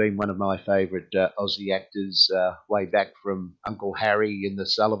certainly been one of my favourite Aussie actors way back from Uncle Harry in the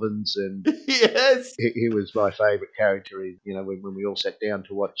Sullivans. And yes, he was my favourite character, when we all sat down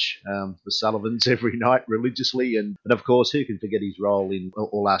to watch the Sullivans every night religiously. And of course, who can forget his role in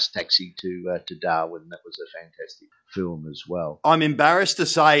All Last Taxi to Darwin? That was a fantastic film as well. I'm embarrassed to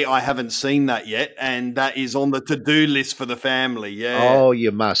say I haven't seen that yet, and that is on the to-do list for the family. Yeah. Oh,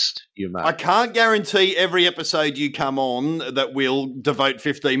 you must. I can't guarantee every episode you come on that we'll devote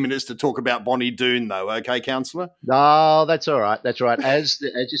 15 minutes to talk about Bonnie Doon, though. Okay, councillor? No, that's all right. That's right. As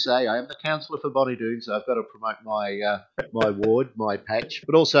you say, I am the councillor for Bonnie Doon, so I've got to promote my ward, my patch,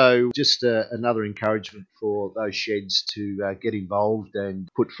 but also just another encouragement for those sheds to get involved and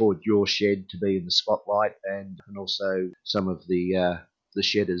put forward your shed to be in the spotlight, and also some of the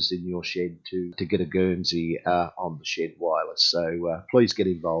shedders in your shed to get a Guernsey on the Shed Wireless. So please get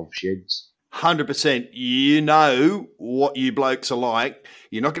involved, sheds. 100%. You know what you blokes are like.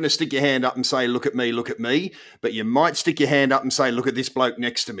 You're not going to stick your hand up and say, look at me, but you might stick your hand up and say, look at this bloke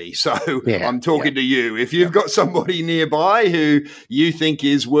next to me. So I'm talking to you. If you've got somebody nearby who you think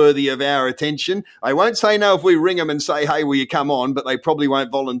is worthy of our attention, I won't say no if we ring them and say, hey, will you come on? But they probably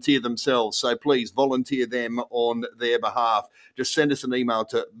won't volunteer themselves. So please volunteer them on their behalf. Just send us an email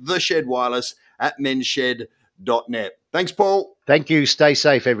to theshedwireless@mensshed.net. Thanks, Paul. Thank you. Stay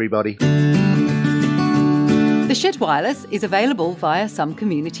safe, everybody. The Shed Wireless is available via some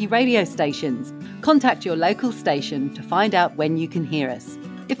community radio stations. Contact your local station to find out when you can hear us.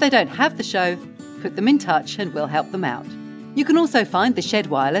 If they don't have the show, put them in touch and we'll help them out. You can also find The Shed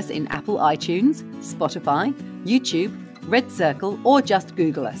Wireless in Apple iTunes, Spotify, YouTube, Red Circle, or just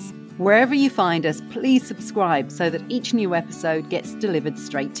Google us. Wherever you find us, please subscribe so that each new episode gets delivered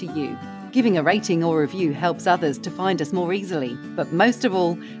straight to you. Giving a rating or review helps others to find us more easily. But most of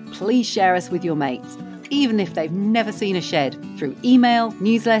all, please share us with your mates, even if they've never seen a shed, through email,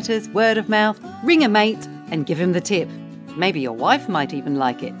 newsletters, word of mouth. Ring a mate and give him the tip. Maybe your wife might even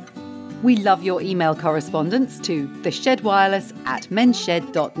like it. We love your email correspondence to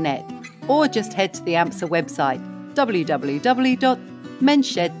theshedwireless@mensshed.net, or just head to the AMSA website,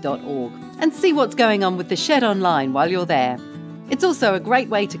 www.mensshed.org, and see what's going on with the shed online while you're there. It's also a great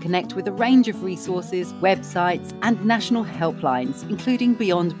way to connect with a range of resources, websites, and national helplines, including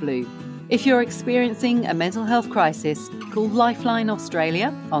Beyond Blue. If you're experiencing a mental health crisis, call Lifeline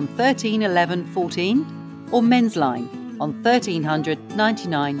Australia on 13 11 14 or Men's Line on 1300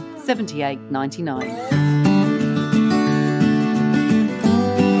 99 78 99.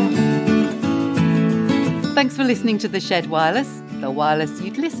 Thanks for listening to The Shed Wireless, the wireless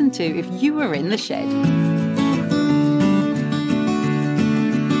you'd listen to if you were in the shed.